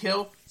Tyreek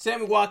Hill,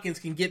 Sammy Watkins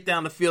can get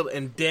down the field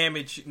and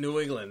damage New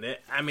England.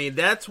 I mean,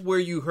 that's where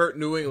you hurt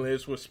New England,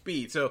 is with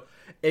speed. So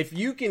if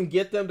you can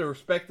get them to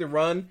respect the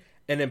run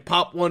and then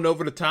pop one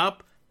over the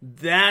top,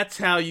 that's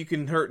how you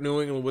can hurt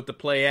New England with the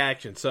play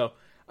action. So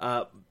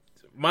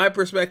my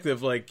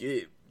perspective,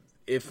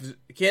 if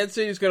Kansas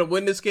City is going to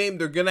win this game,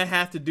 they're going to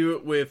have to do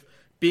it with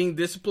being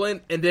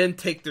disciplined and then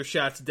take their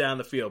shots down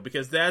the field,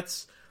 because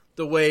that's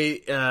the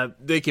way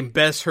they can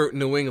best hurt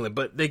New England.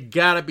 But they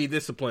got to be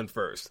disciplined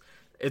first.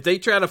 If they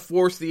try to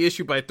force the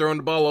issue by throwing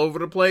the ball over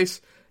the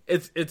place,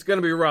 it's going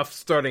to be rough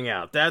starting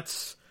out.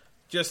 That's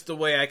just the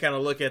way I kind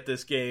of look at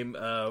this game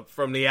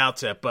from the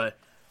outset. But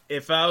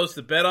if I was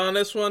to bet on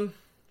this one,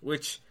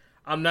 which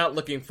I'm not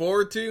looking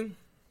forward to,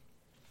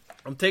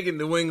 I'm taking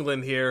New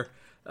England here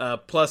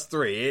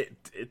 +3.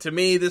 To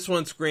me, this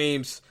one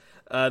screams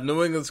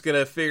New England's going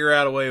to figure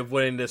out a way of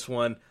winning this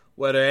one,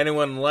 whether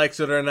anyone likes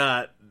it or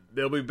not.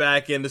 They'll be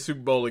back in the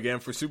Super Bowl again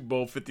for Super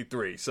Bowl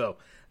 53. So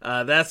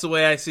that's the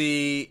way I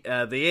see the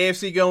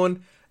AFC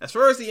going. As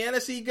far as the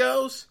NFC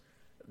goes,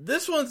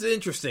 this one's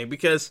interesting,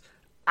 because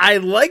I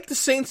like the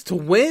Saints to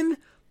win,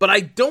 but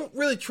I don't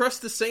really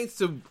trust the Saints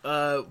to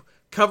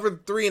cover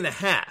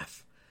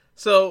 3.5.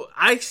 So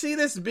I see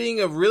this being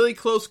a really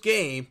close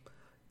game,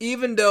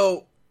 even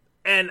though,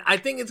 and I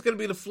think it's going to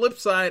be the flip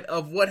side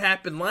of what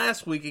happened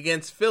last week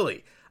against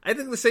Philly. I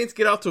think the Saints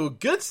get off to a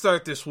good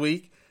start this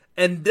week,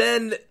 and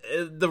then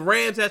the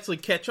Rams actually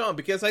catch on,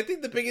 because I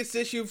think the biggest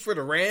issue for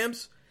the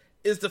Rams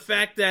is the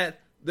fact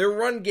that their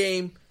run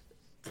game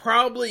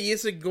probably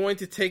isn't going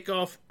to take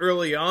off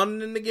early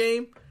on in the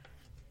game.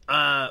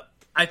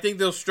 I think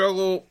they'll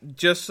struggle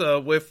just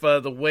with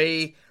the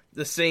way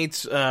the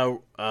Saints'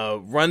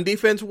 run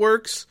defense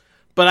works.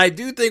 But I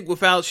do think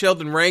without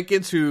Sheldon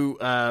Rankins, who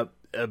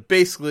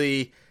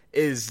basically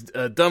is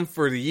done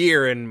for the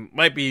year and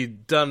might be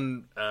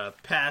done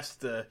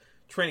past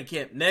training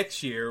camp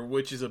next year,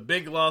 which is a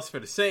big loss for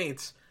the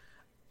Saints,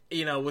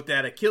 with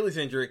that Achilles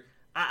injury,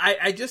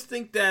 I just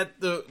think that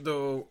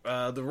the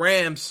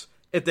Rams,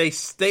 if they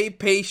stay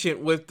patient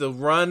with the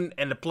run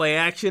and the play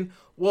action,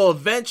 will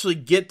eventually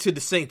get to the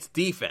Saints'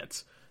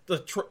 defense.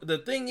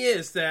 The thing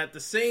is that the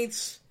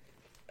Saints,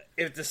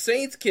 if the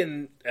Saints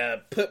can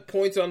put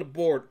points on the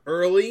board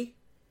early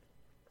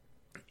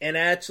and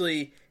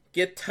actually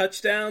get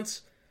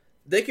touchdowns,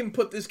 they can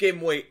put this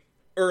game away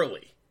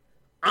early.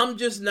 I'm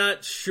just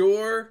not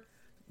sure,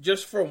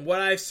 just from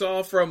what I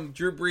saw from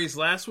Drew Brees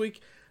last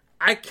week,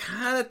 I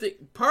kind of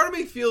think, part of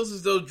me feels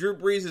as though Drew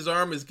Brees'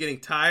 arm is getting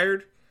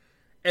tired,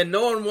 and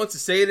no one wants to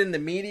say it in the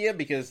media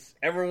because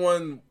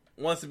everyone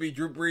wants to be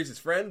Drew Brees'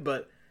 friend,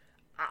 but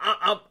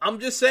I'm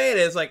just saying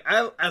it. It's like,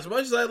 as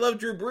much as I love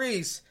Drew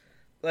Brees,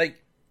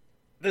 like,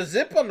 the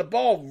zip on the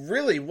ball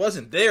really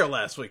wasn't there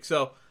last week,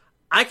 so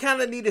I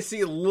kind of need to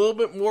see a little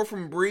bit more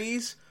from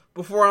Brees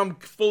before I'm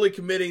fully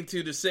committing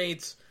to the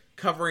Saints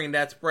covering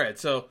that spread.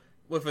 So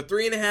with a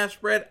 3.5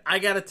 spread, I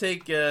got to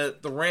take the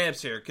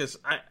Rams here because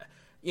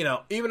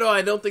even though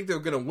I don't think they're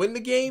going to win the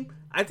game,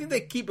 I think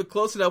they keep it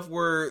close enough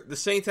where the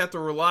Saints have to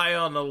rely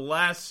on the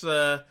last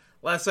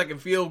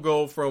second field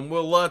goal from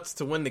Will Lutz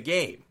to win the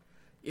game.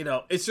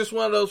 It's just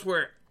one of those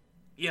where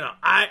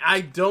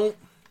I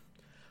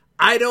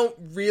don't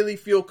really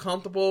feel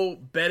comfortable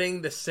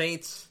betting the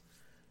Saints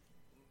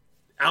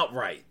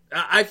outright.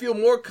 I feel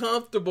more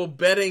comfortable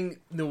betting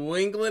New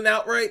England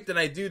outright than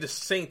I do the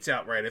Saints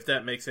outright, if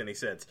that makes any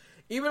sense.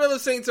 Even though the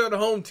Saints are the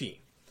home team,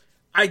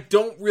 I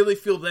don't really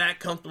feel that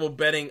comfortable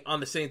betting on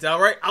the Saints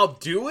outright. I'll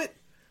do it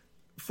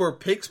for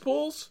picks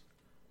pools,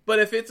 but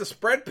if it's a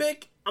spread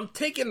pick, I'm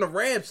taking the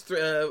Rams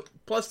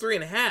plus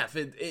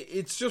 3.5.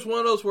 It's just one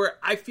of those where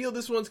I feel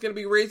this one's going to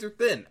be razor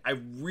thin. I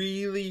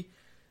really,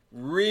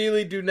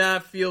 really do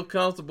not feel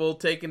comfortable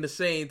taking the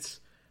Saints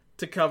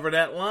to cover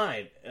that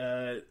line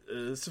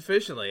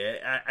sufficiently.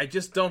 I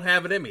just don't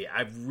have it in me.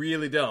 I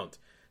really don't.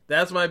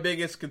 That's my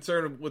biggest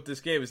concern with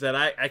this game, is that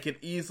I could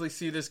easily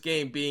see this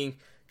game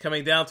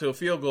coming down to a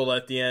field goal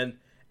at the end,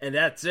 and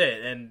that's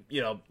it. And,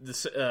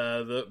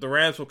 the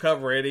Rams will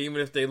cover it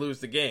even if they lose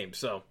the game.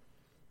 So,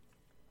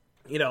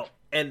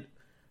 and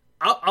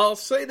I'll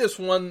say this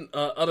one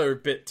other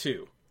bit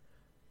too.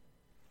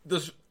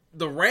 The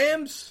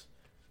Rams,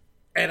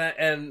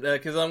 and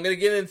because I'm going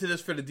to get into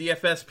this for the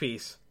DFS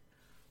piece,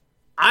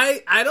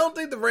 I don't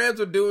think the Rams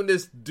are doing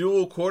this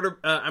dual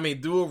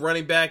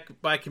running back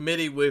by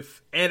committee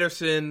with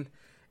Anderson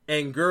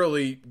and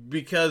Gurley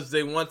because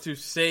they want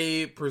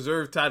to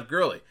preserve Todd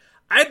Gurley.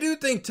 I do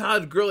think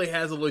Todd Gurley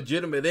has a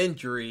legitimate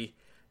injury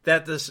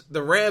that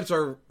the Rams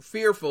are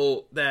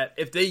fearful that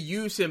if they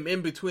use him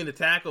in between the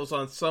tackles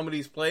on some of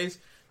these plays,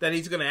 that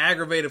he's going to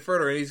aggravate it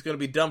further and he's going to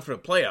be done for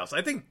the playoffs.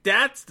 I think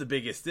that's the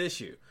biggest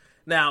issue.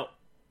 Now,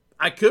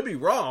 I could be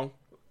wrong,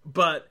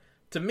 but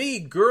to me,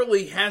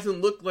 Gurley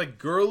hasn't looked like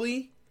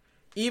Gurley,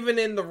 even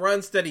in the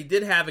runs that he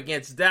did have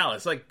against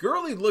Dallas. Like,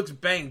 Gurley looks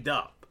banged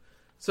up.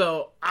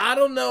 So, I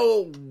don't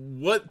know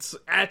what's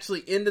actually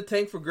in the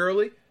tank for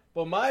Gurley,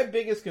 but my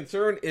biggest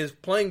concern is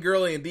playing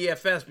Gurley in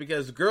DFS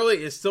because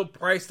Gurley is still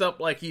priced up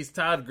like he's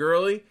Todd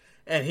Gurley,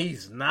 and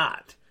he's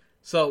not.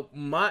 So,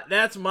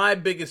 that's my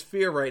biggest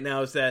fear right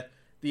now, is that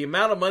the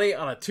amount of money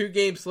on a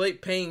 2-game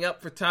slate paying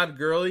up for Todd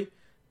Gurley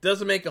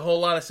doesn't make a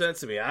whole lot of sense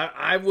to me.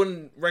 I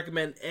wouldn't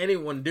recommend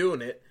anyone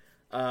doing it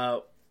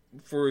for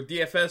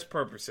DFS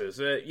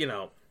purposes,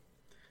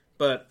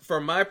 But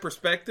from my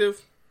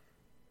perspective,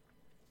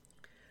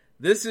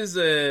 this is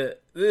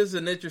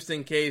an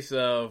interesting case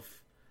of,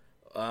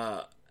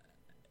 from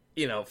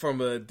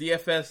a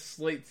DFS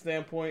slate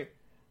standpoint,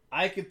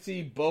 I could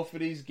see both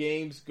of these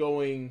games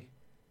going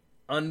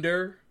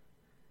under,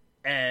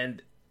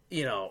 and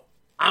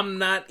I'm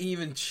not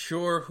even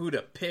sure who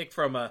to pick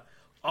from a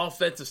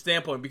offensive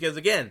standpoint, because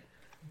again,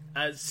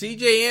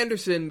 C.J.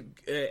 Anderson,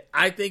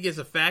 I think, is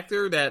a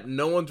factor that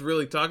no one's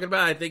really talking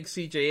about. I think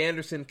C.J.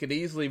 Anderson could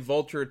easily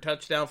vulture a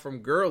touchdown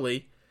from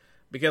Gurley,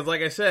 because like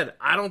I said,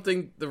 I don't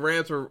think the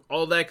Rams are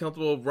all that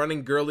comfortable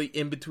running Gurley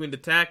in between the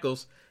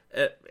tackles.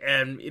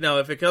 And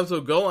if it comes to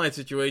a goal line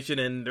situation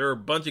and there are a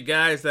bunch of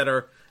guys that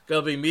are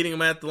going to be meeting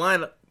him at the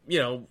line,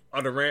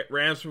 are the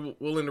Rams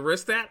willing to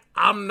risk that?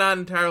 I'm not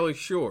entirely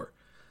sure.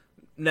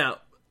 Now,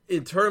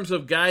 in terms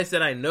of guys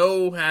that I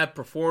know have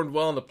performed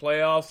well in the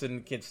playoffs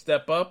and can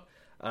step up,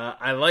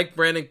 I like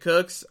Brandon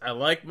Cooks. I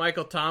like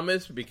Michael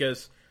Thomas,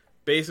 because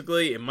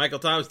basically, if Michael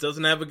Thomas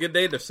doesn't have a good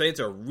day, the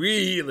Saints are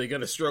really going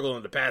to struggle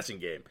in the passing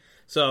game.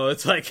 So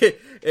it's like,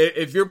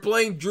 if you're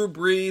playing Drew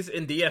Brees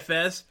in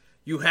DFS,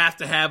 you have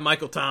to have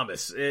Michael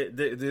Thomas.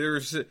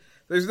 There's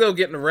no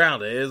getting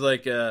around it. It's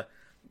like,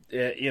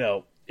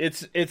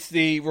 it's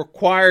the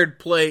required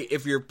play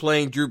if you're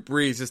playing Drew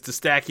Brees, is to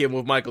stack him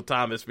with Michael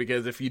Thomas,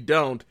 because if you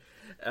don't,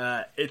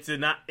 it's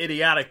an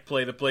idiotic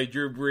play to play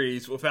Drew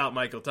Brees without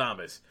Michael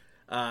Thomas.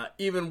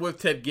 Even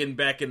with Ted Ginn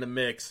back in the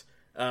mix,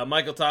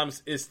 Michael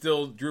Thomas is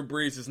still Drew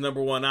Brees'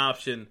 number one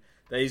option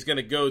that he's going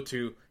to go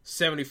to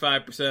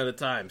 75% of the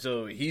time.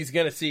 So he's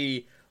going to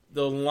see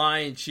the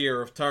lion's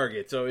share of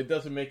targets. So it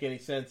doesn't make any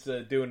sense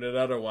doing it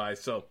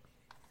otherwise. So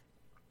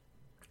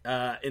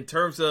in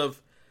terms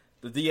of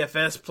the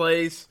DFS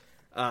plays,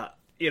 I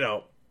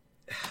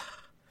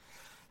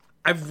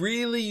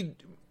really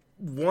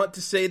want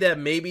to say that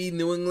maybe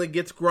New England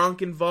gets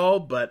Gronk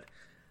involved, but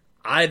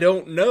I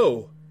don't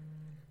know.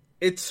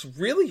 It's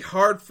really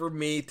hard for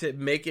me to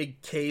make a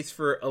case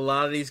for a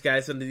lot of these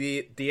guys in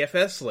the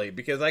DFS slate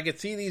because I could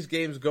see these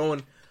games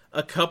going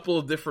a couple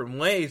of different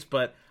ways,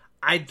 but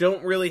I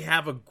don't really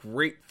have a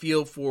great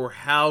feel for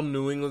how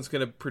New England's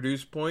going to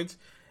produce points.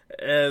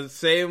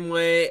 Same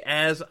way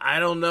as I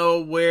don't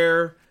know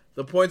where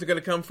the points are going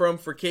to come from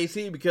for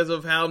KC because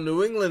of how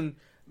New England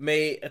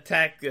may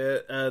attack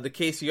the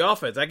KC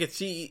offense. I could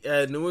see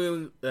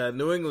New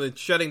England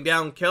shutting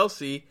down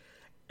Kelsey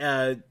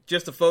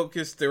just to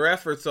focus their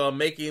efforts on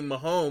making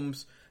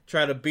Mahomes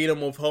try to beat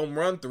him with home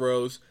run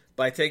throws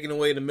by taking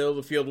away the middle of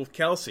the field with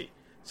Kelsey.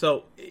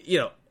 So,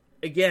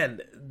 again,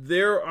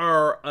 there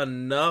are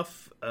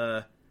enough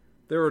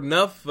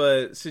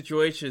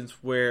situations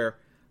where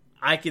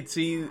I could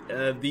see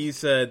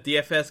these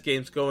DFS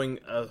games going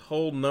a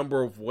whole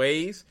number of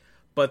ways,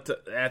 but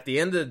at the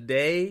end of the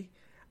day,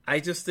 I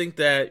just think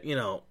that,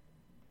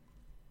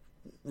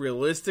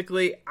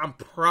 realistically, I'm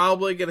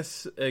probably going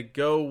to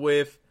go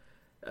with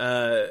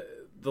the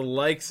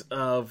likes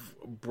of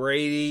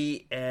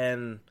Brady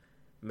and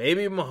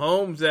maybe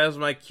Mahomes as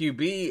my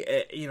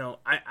QB.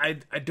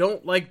 I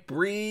don't like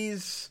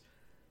Breeze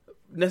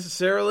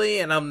necessarily,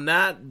 and I'm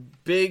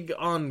not big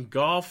on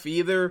Goff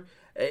either.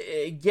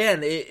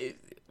 Again,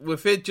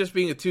 with it just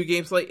being a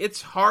 2-game slate,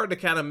 it's hard to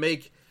kind of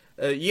make.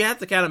 You have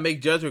to kind of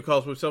make judgment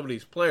calls with some of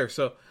these players.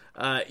 So,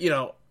 I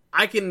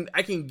can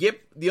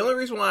get the only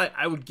reason why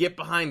I would get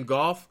behind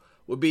Goff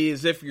would be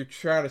as if you're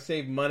trying to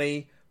save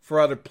money for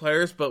other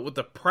players, but with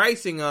the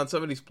pricing on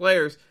some of these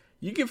players,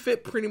 you can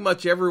fit pretty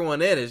much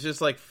everyone in. It's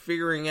just like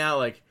figuring out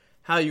like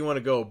how you want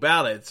to go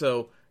about it.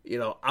 So,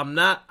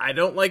 I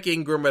don't like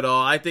Ingram at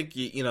all. I think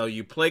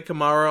you play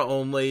Kamara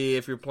only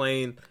if you're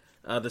playing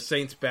the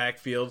Saints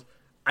backfield.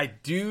 I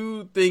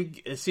do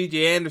think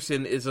CJ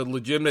Anderson is a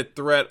legitimate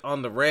threat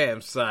on the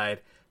Rams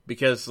side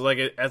because,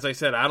 as I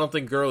said, I don't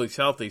think Gurley's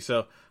healthy.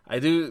 So I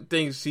do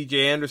think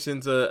CJ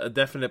Anderson's a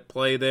definite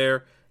play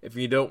there if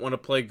you don't want to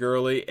play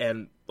Gurley.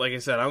 And like I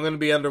said, I'm going to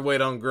be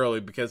underweight on Gurley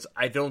because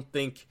I don't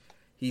think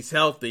he's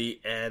healthy.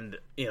 And,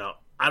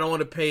 I don't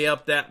want to pay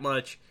up that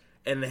much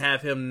and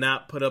have him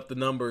not put up the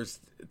numbers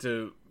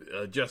to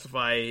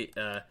justify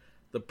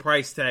the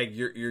price tag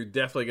you're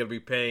definitely going to be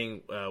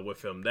paying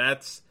with him.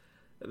 That's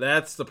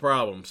the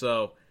problem.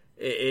 So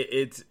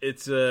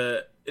it's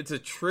a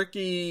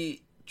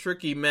tricky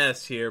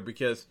mess here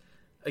because,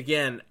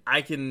 again,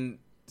 I can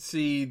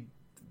see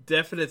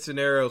definite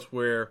scenarios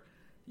where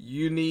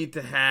you need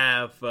to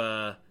have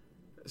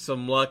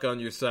some luck on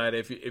your side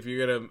if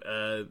you're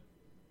gonna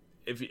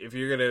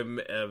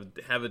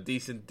have a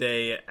decent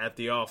day at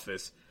the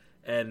office.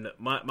 And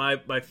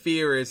my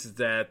fear is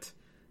that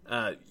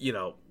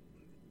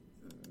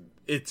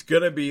it's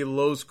gonna be a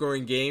low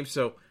scoring game,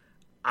 so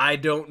I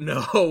don't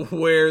know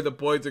where the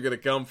points are gonna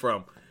come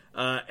from,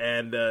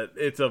 and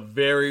that's a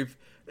very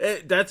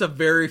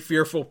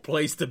fearful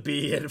place to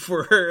be in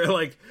for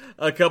like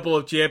a couple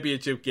of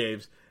championship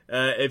games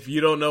if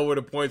you don't know where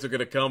the points are going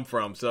to come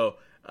from. So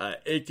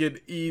it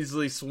could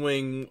easily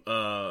swing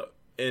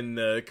in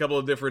a couple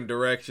of different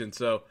directions.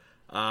 So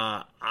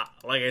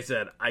like I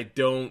said, I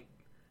don't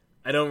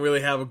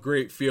really have a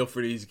great feel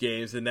for these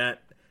games, and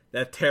that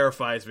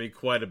terrifies me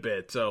quite a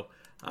bit. So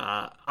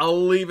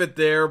I'll leave it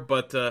there,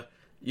 but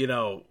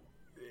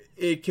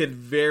it could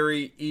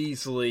very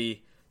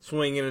easily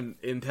swing in an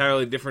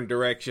entirely different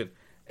direction.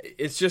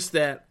 It's just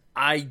that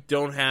I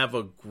don't have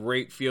a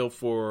great feel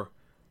for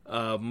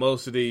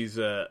most of these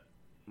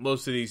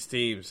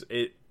teams.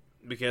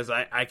 Because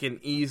I can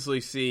easily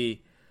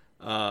see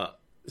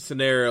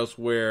scenarios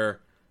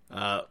where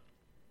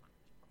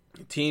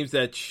teams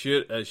that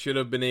should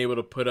have been able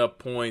to put up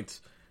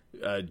points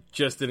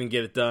just didn't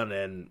get it done,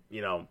 and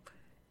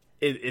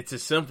it's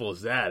as simple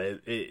as that.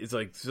 It's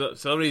like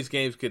some of these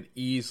games could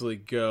easily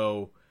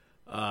go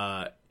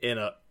in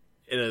an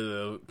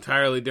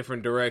entirely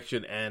different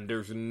direction, and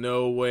there's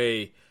no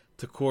way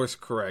to course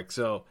correct.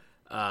 So,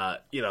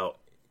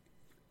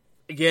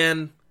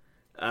 again,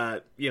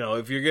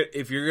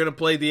 if you're gonna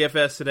play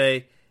DFS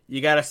today,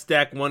 you got to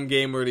stack one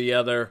game or the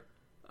other,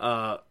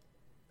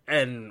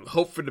 and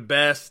hope for the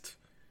best.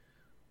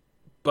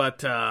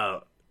 But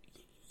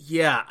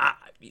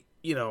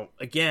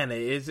again,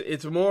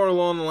 it's more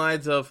along the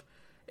lines of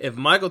if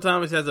Michael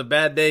Thomas has a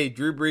bad day,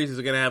 Drew Brees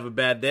is gonna have a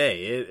bad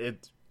day.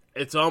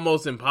 It's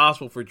almost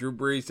impossible for Drew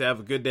Brees to have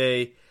a good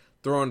day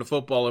throwing the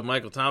football if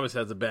Michael Thomas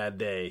has a bad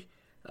day.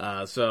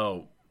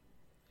 So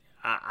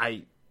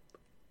I'm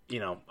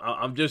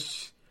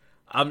just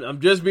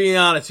being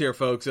honest here,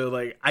 folks.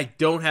 So I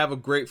don't have a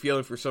great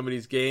feeling for some of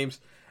these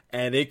games,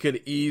 and it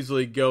could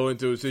easily go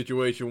into a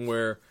situation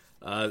where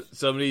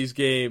some of these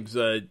games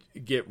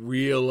get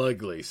real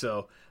ugly.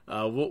 So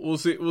we'll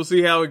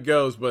see how it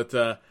goes. But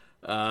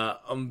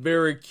I'm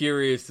very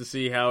curious to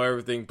see how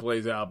everything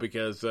plays out,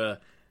 because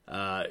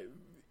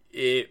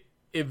it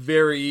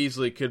very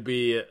easily could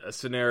be a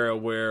scenario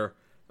where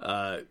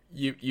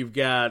you've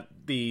got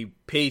the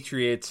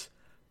Patriots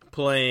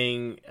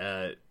playing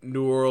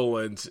New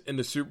Orleans in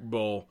the Super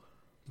Bowl,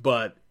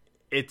 but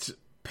it's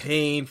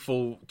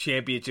painful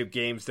championship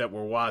games that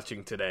we're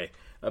watching today,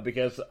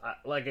 because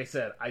like I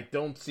said, I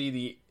don't see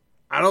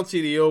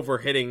the over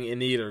hitting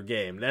in either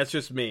game. That's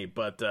just me,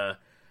 but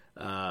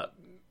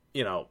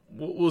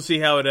we'll see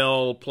how it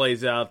all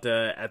plays out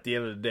at the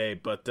end of the day.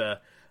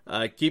 But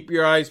keep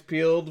your eyes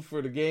peeled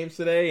for the games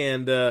today,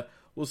 and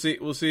we'll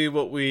see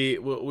what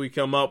we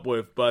come up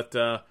with. But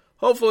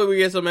hopefully we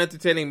get some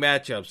entertaining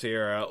matchups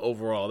here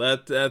overall.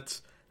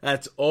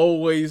 That's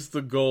always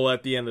the goal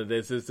at the end of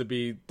this, is to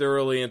be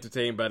thoroughly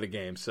entertained by the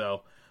game.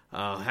 So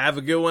have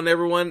a good one,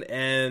 everyone,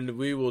 and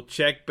we will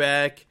check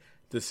back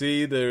to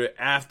see the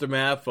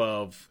aftermath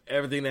of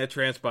everything that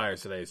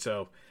transpires today.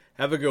 So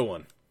have a good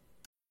one.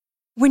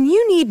 When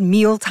you need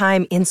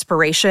mealtime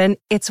inspiration,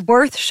 it's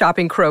worth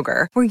shopping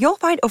Kroger, where you'll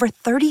find over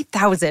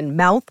 30,000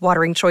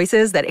 mouth-watering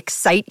choices that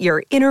excite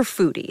your inner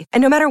foodie.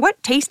 And no matter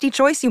what tasty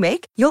choice you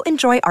make, you'll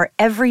enjoy our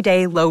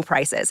everyday low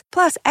prices,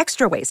 plus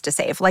extra ways to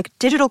save, like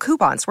digital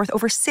coupons worth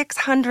over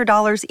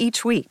 $600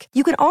 each week.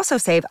 You can also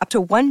save up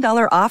to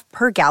 $1 off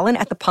per gallon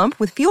at the pump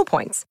with fuel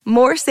points.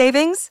 More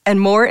savings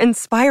and more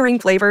inspiring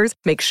flavors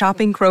make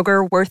shopping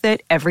Kroger worth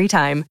it every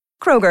time.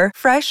 Kroger,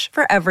 fresh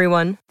for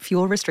everyone.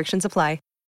 Fuel restrictions apply.